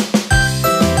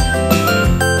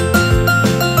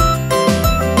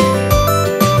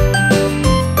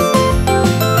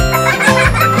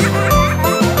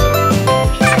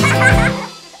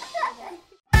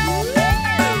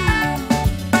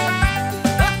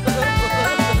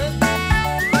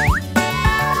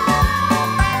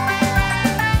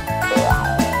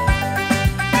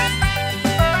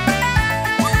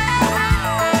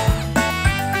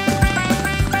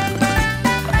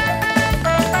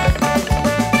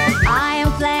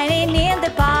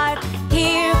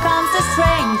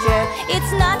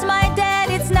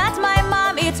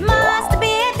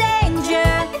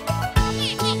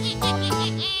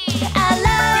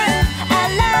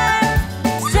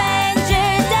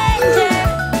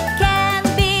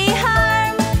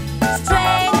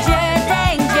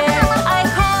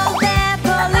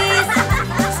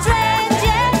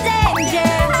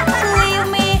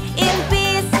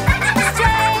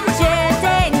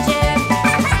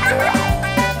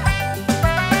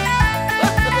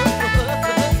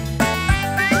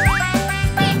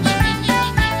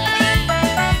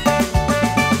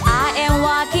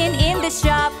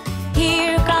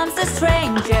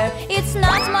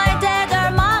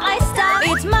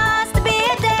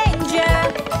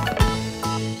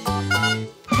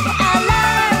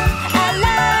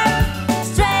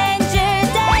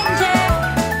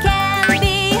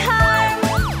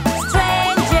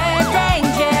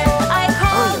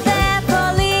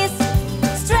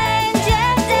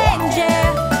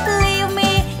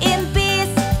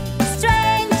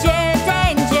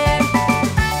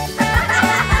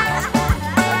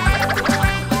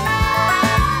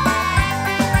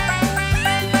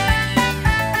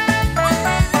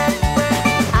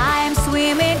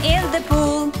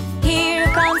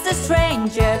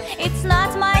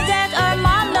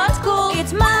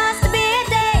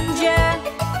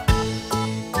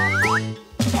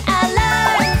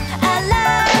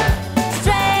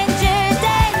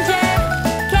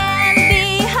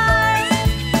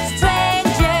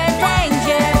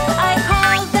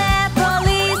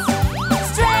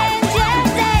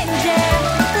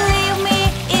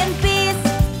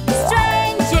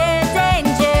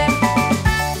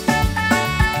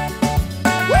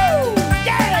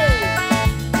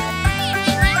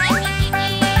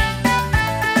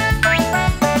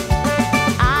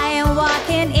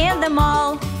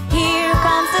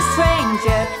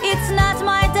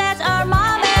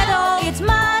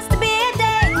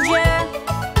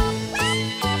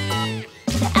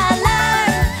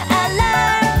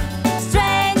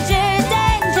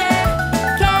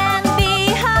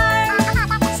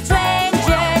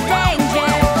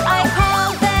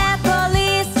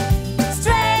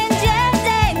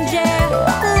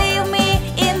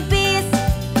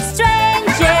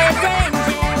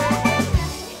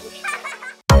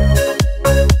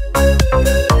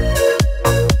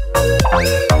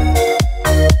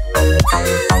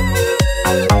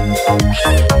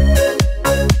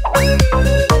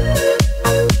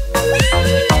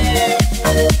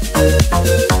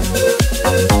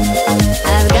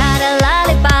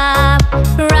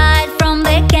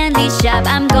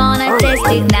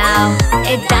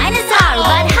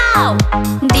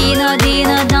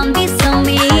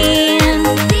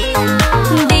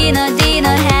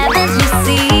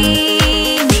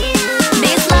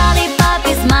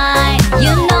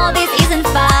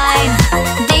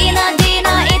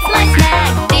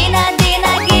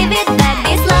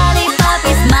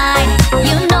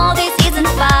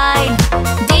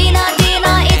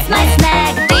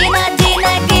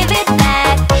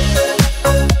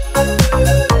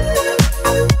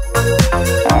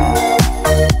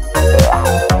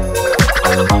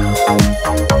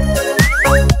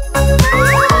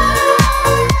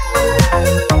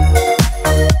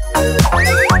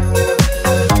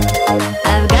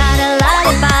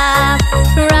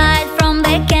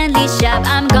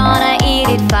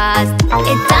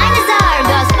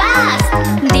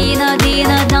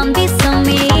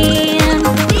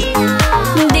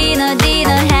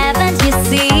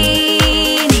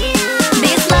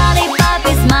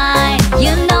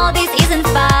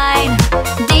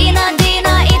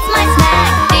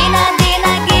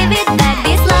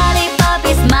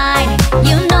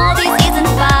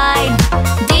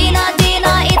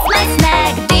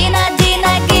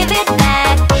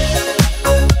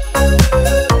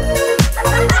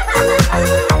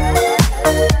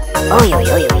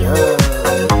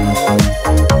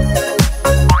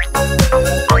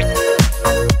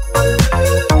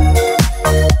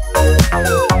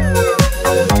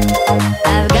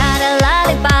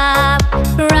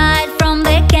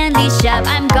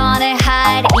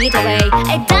 away.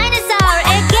 A dinosaur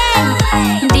again.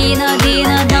 Dino,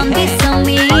 Dino, don't be so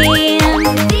mean.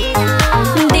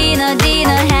 Dino,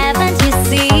 Dino, haven't you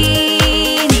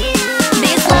seen?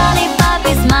 This lollipop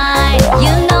is mine.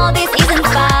 You know this isn't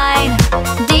fine.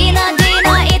 Dino,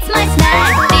 Dino, it's my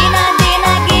snack. Dino,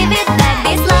 Dino, give it back.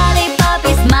 This lollipop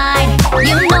is mine.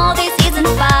 You know this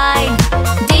isn't fine.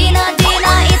 Dino,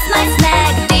 Dino, it's my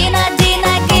snack. Dino,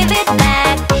 Dino, give it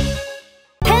back.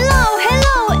 Hello,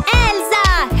 hello, Elsa.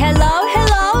 Hello,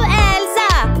 hello,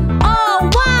 Elsa. Oh,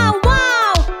 wow,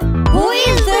 wow. Who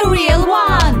is the real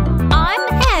one? I'm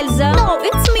Elsa. No,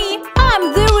 it's me. I'm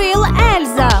the real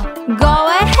Elsa. Go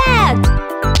ahead.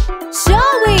 Show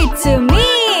it to me.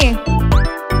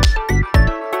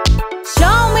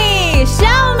 Show me,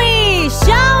 show me,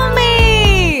 show me.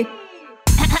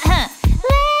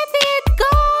 Let it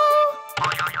go.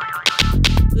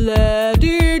 Let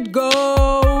it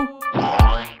go.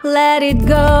 Let it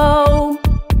go.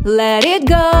 Let it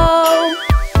go.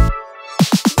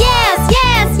 Yes,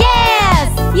 yes, yes.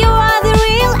 You are the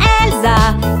real Elsa.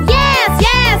 Yes,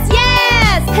 yes,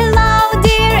 yes. Hello,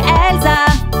 dear Elsa.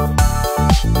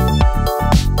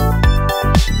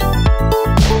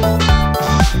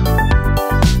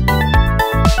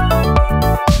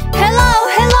 Hello,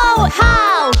 hello,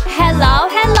 Hulk. Hello,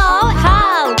 hello,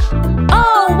 Hulk.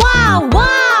 Oh, wow,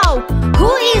 wow.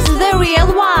 Who is the real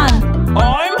one?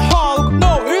 I'm Hulk.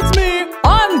 No, it's me.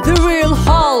 I'm the real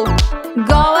Hulk.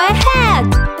 Go ahead.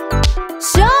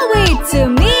 Show it to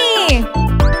me.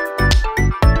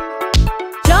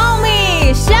 Show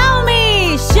me, show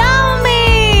me, show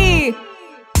me.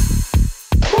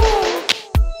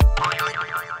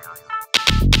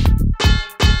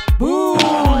 Boom.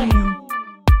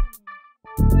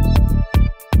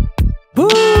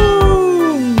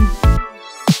 Boom!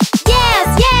 Yes,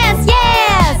 yes,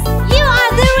 yes! You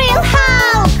are the real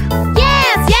Hulk!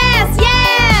 Yes, yes,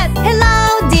 yes! Hello,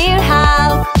 dear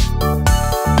Hulk!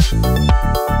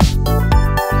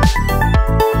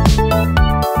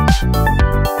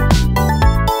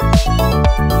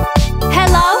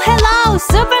 Hello, hello,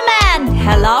 Superman!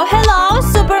 Hello, hello,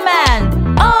 Superman!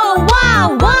 Oh,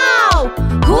 wow, wow!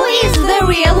 Who is the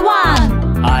real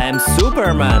one? I am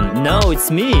Superman. No,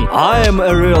 it's me. I am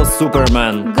a real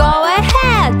Superman. Go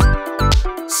ahead.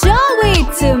 Show it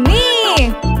to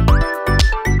me.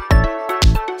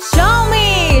 Show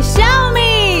me, show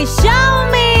me, show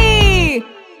me.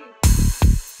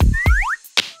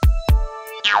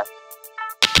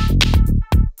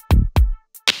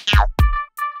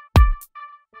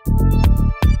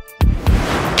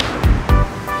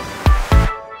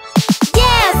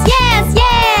 Yes, yes,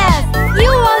 yes.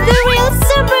 You are the real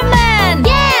Superman.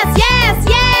 Yes, yes,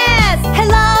 yes.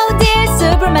 Hello, dear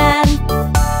Superman.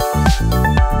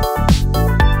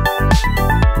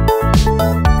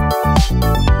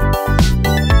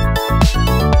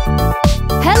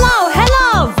 Hello, hello,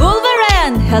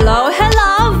 Wolverine. Hello, hello,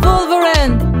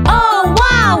 Wolverine. Oh,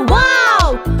 wow, wow.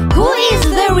 Who is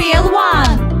the real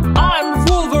one? I'm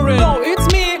Wolverine. No, it's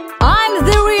me. I'm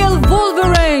the real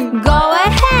Wolverine. Go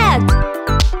ahead.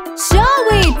 Show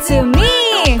it to me.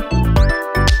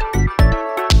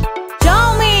 Show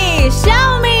me, show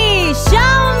me,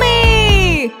 show me.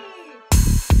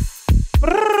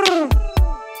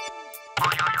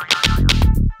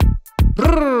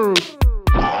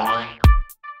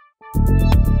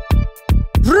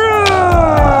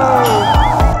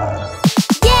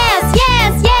 Yes,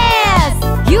 yes, yes.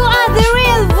 You are the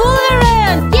real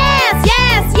Wolverine. Yes,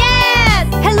 yes, yes.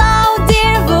 Hello,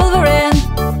 dear Wolverine.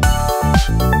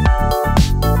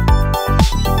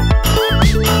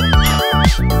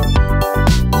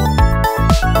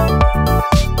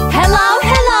 Hello,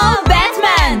 hello,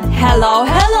 Batman. Hello,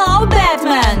 hello,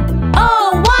 Batman.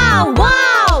 Oh, wow,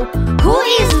 wow. Who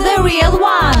is the real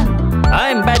one?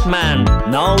 I'm Batman.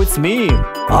 No, it's me.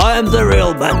 I am the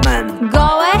real Batman.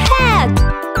 Go ahead.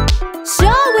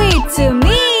 Show it to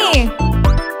me.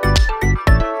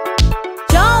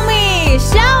 Show me,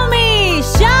 show me,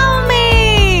 show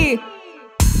me.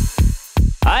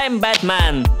 I'm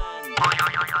Batman.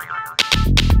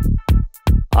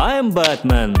 I'm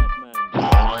Batman.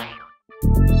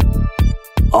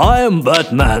 I'm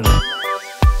Batman.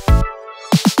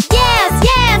 Yes,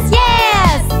 yes,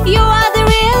 yes. You are the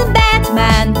real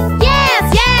Batman. Yes,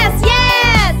 yes,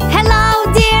 yes. Hello,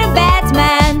 dear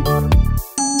Batman.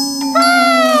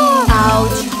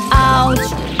 Ouch, ouch.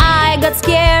 I got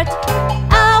scared.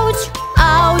 Ouch,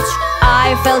 ouch.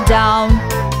 I fell down.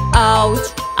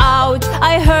 Ouch, ouch.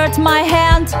 I hurt my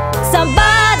hand.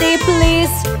 Somebody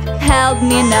please help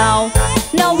me now.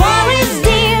 No worries,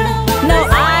 dear. No,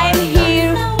 I'm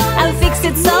here. I'll fix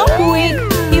it so quick.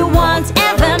 You won't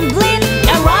even bleed.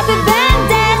 A rubber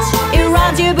bandage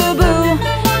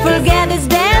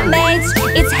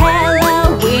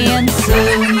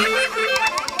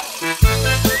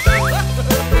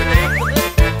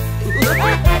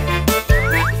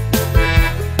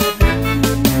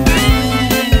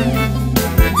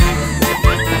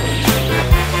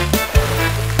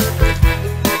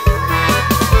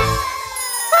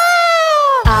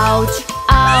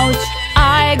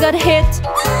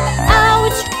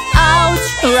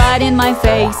my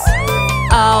face.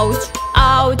 Ouch,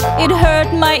 ouch, it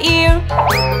hurt my ear.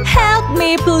 Help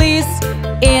me please,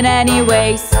 in any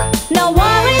ways. No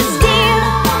worries dear,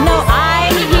 no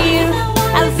I'm here.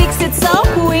 I'll fix it so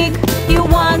quick, you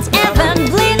won't even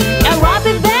blink. A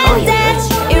rubber bandage,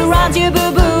 around you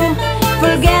boo boo.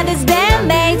 Forget this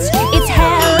damage, it's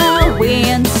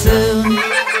Halloween soon.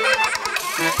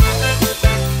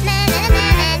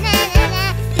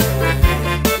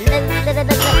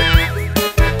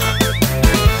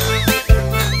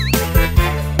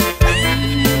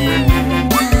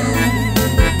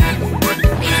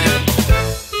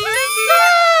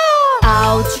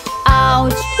 Ouch,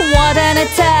 ouch, what an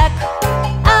attack.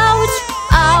 Ouch,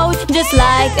 ouch, just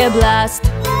like a blast.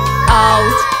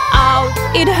 Ouch, ouch,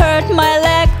 it hurt my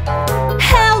leg.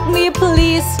 Help me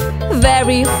please,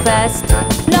 very fast.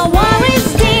 No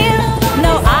worries dear,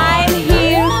 no I'm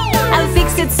here. I'll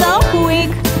fix it so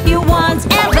quick, you won't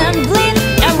even blink.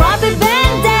 A rubber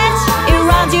bandage,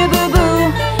 around you boo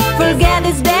boo. Forget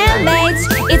this damage,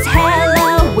 it's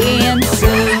Halloween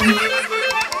soon.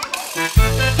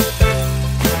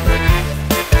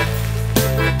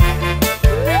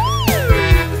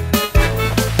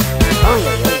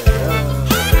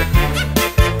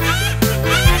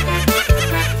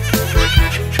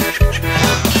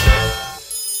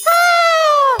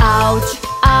 Ouch,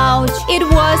 ouch, it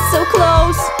was so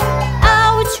close.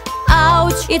 Ouch,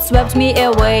 ouch, it swept me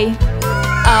away.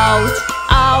 Ouch,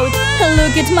 ouch,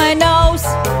 look at my nose.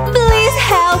 Please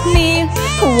help me,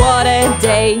 what a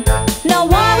day. No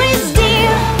worries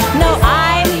dear, no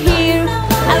I'm here.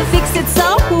 I'll fix it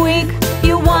so quick,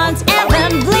 you won't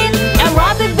even blink. A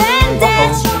rubber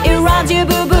bandage, around you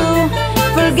boo boo.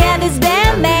 Forget this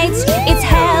damage, it's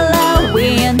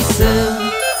Halloween soon.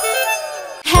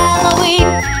 Halloween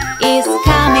is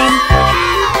coming.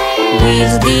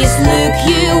 With this look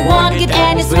you won't get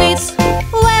any sweets.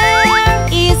 Where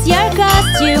is your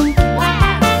costume?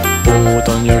 Put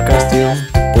on your costume,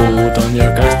 put on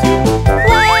your costume.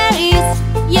 Where is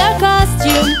your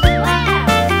costume?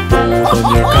 Put on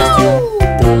your costume,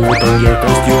 put on your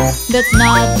costume. That's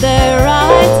not the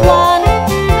right one.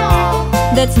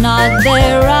 That's not the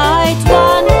right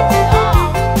one.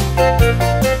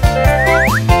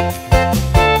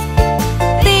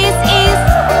 This is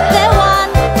the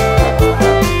one.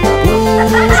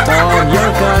 Put on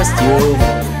your costume,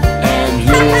 and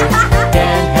you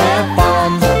can have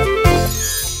fun.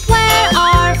 Where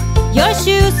are your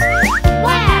shoes?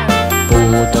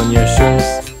 Put on your shoes,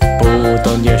 put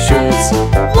on your shoes.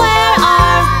 Where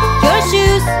are your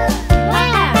shoes?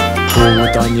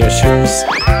 Put on your shoes,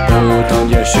 put on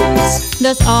your shoes.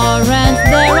 Those aren't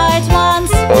the right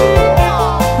ones.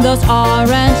 Those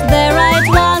aren't the right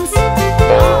ones.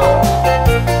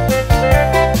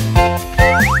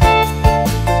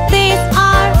 These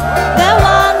are the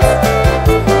ones.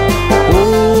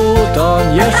 Put on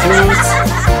your shoes,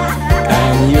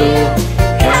 and you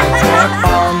can have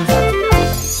fun.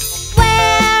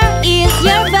 Where is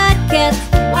your bucket?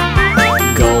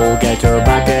 Go get your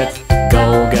bucket, go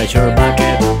get your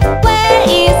bucket. Where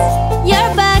is your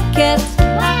bucket?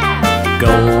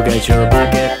 Go get your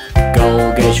bucket,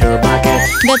 go get your bucket.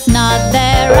 That's not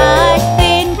the right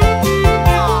thing.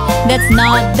 That's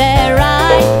not the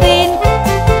right thing.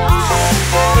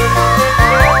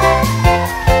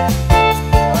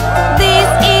 This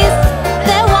is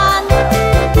the one.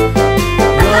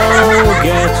 Go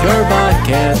get your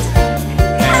bucket,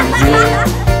 and you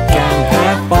can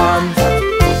have fun.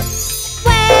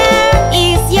 Where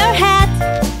is your hat?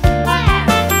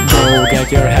 Go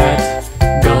get your hat,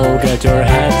 go get your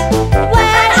hat.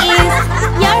 Where is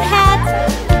your hat?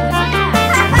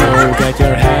 Go get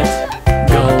your hat,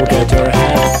 go get your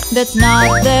hat. That's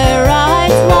not the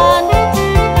right one.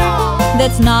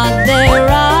 That's not the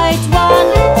right one.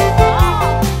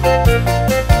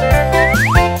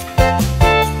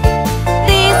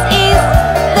 This is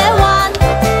the one.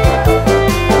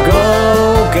 Go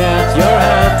get your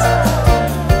hat,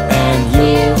 and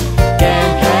you can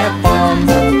have fun.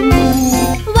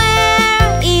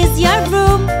 Where is your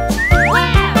broom?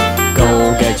 Go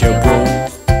get your broom,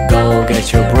 go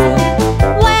get your broom.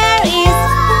 Where is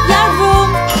your broom?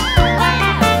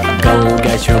 Go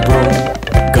get your broom,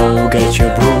 go get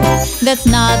your broom. That's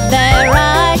not the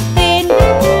right thing.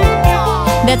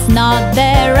 That's not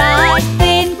the right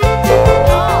thing.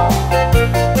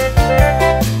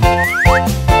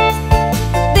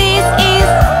 This is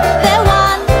the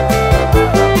one.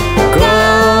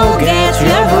 Go get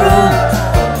your broom,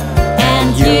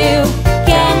 And you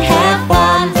can have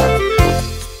fun.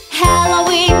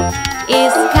 Halloween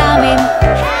is coming.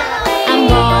 I'm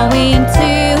going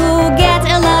to get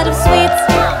a lot of sweets.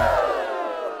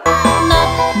 Knock,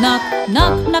 knock,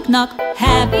 knock,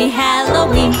 happy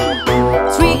Halloween.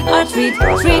 Trick or treat,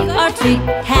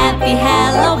 happy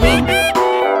Halloween.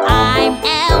 I'm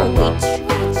a witch,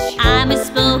 I'm a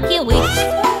spooky witch.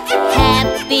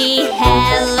 Happy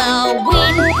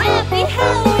Halloween, happy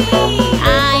Halloween.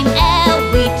 I'm a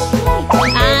witch,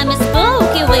 I'm a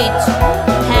spooky witch.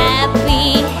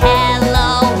 Happy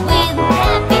Halloween,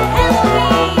 happy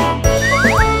Halloween.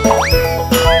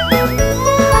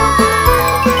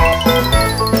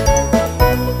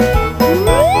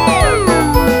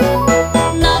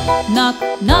 Knock,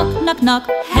 knock, knock, knock,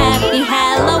 happy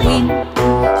Halloween.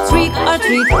 Trick or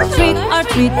treat,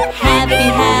 happy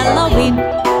Halloween.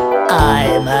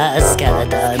 I'm a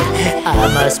skeleton,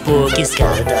 I'm a spooky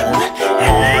skeleton.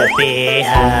 Happy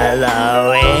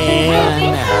Halloween.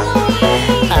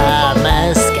 I'm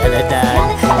a skeleton,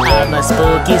 I'm a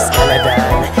spooky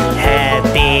skeleton.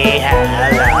 Happy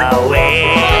Halloween.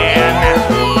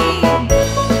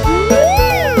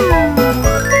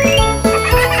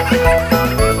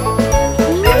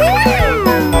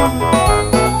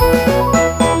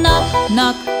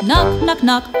 Knock, knock,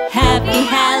 knock, happy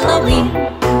Halloween.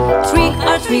 Trick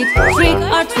or treat,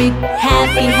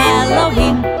 happy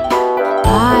Halloween.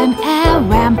 I'm a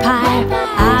vampire,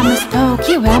 I'm a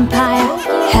spooky vampire.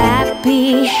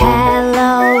 Happy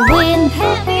Halloween.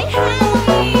 Happy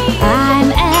Halloween. I'm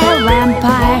a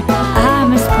vampire,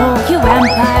 I'm a spooky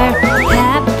vampire.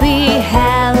 Happy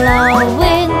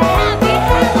Halloween. Happy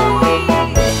Halloween.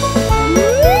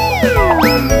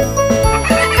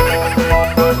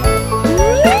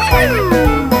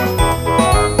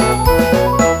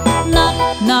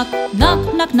 Knock,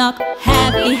 knock, knock,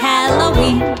 happy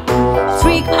Halloween.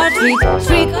 Trick or treat,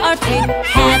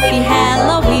 happy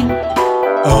Halloween.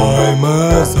 I'm a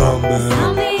zombie,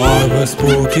 I'm a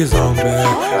spooky zombie.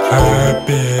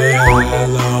 Happy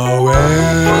Halloween.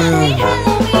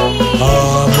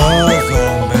 I'm a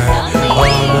zombie,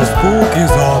 I'm a spooky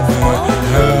zombie.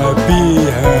 Happy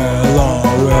Halloween.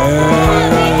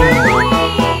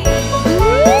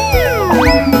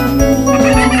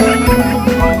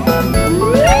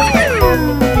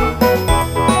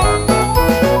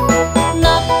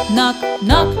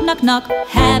 Knock, knock,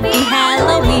 happy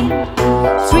Halloween.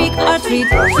 Trick or treat,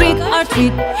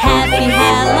 happy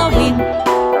Halloween.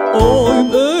 I'm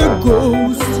a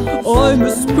ghost, I'm a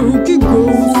spooky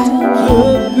ghost.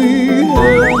 Happy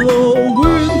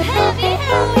Halloween. Happy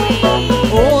Halloween.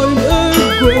 I'm a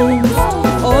ghost,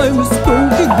 I'm a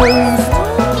spooky ghost.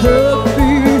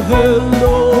 Happy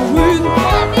Halloween.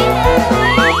 Happy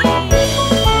Halloween.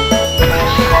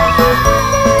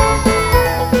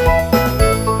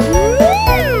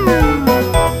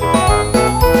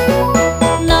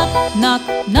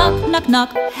 Knock,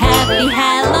 knock, happy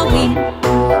Halloween.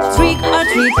 Trick or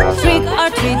treat,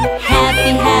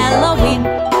 happy Halloween.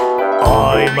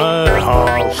 I'm a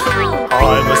hawk,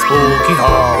 I'm a spooky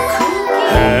hawk.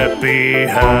 Happy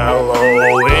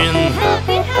Halloween.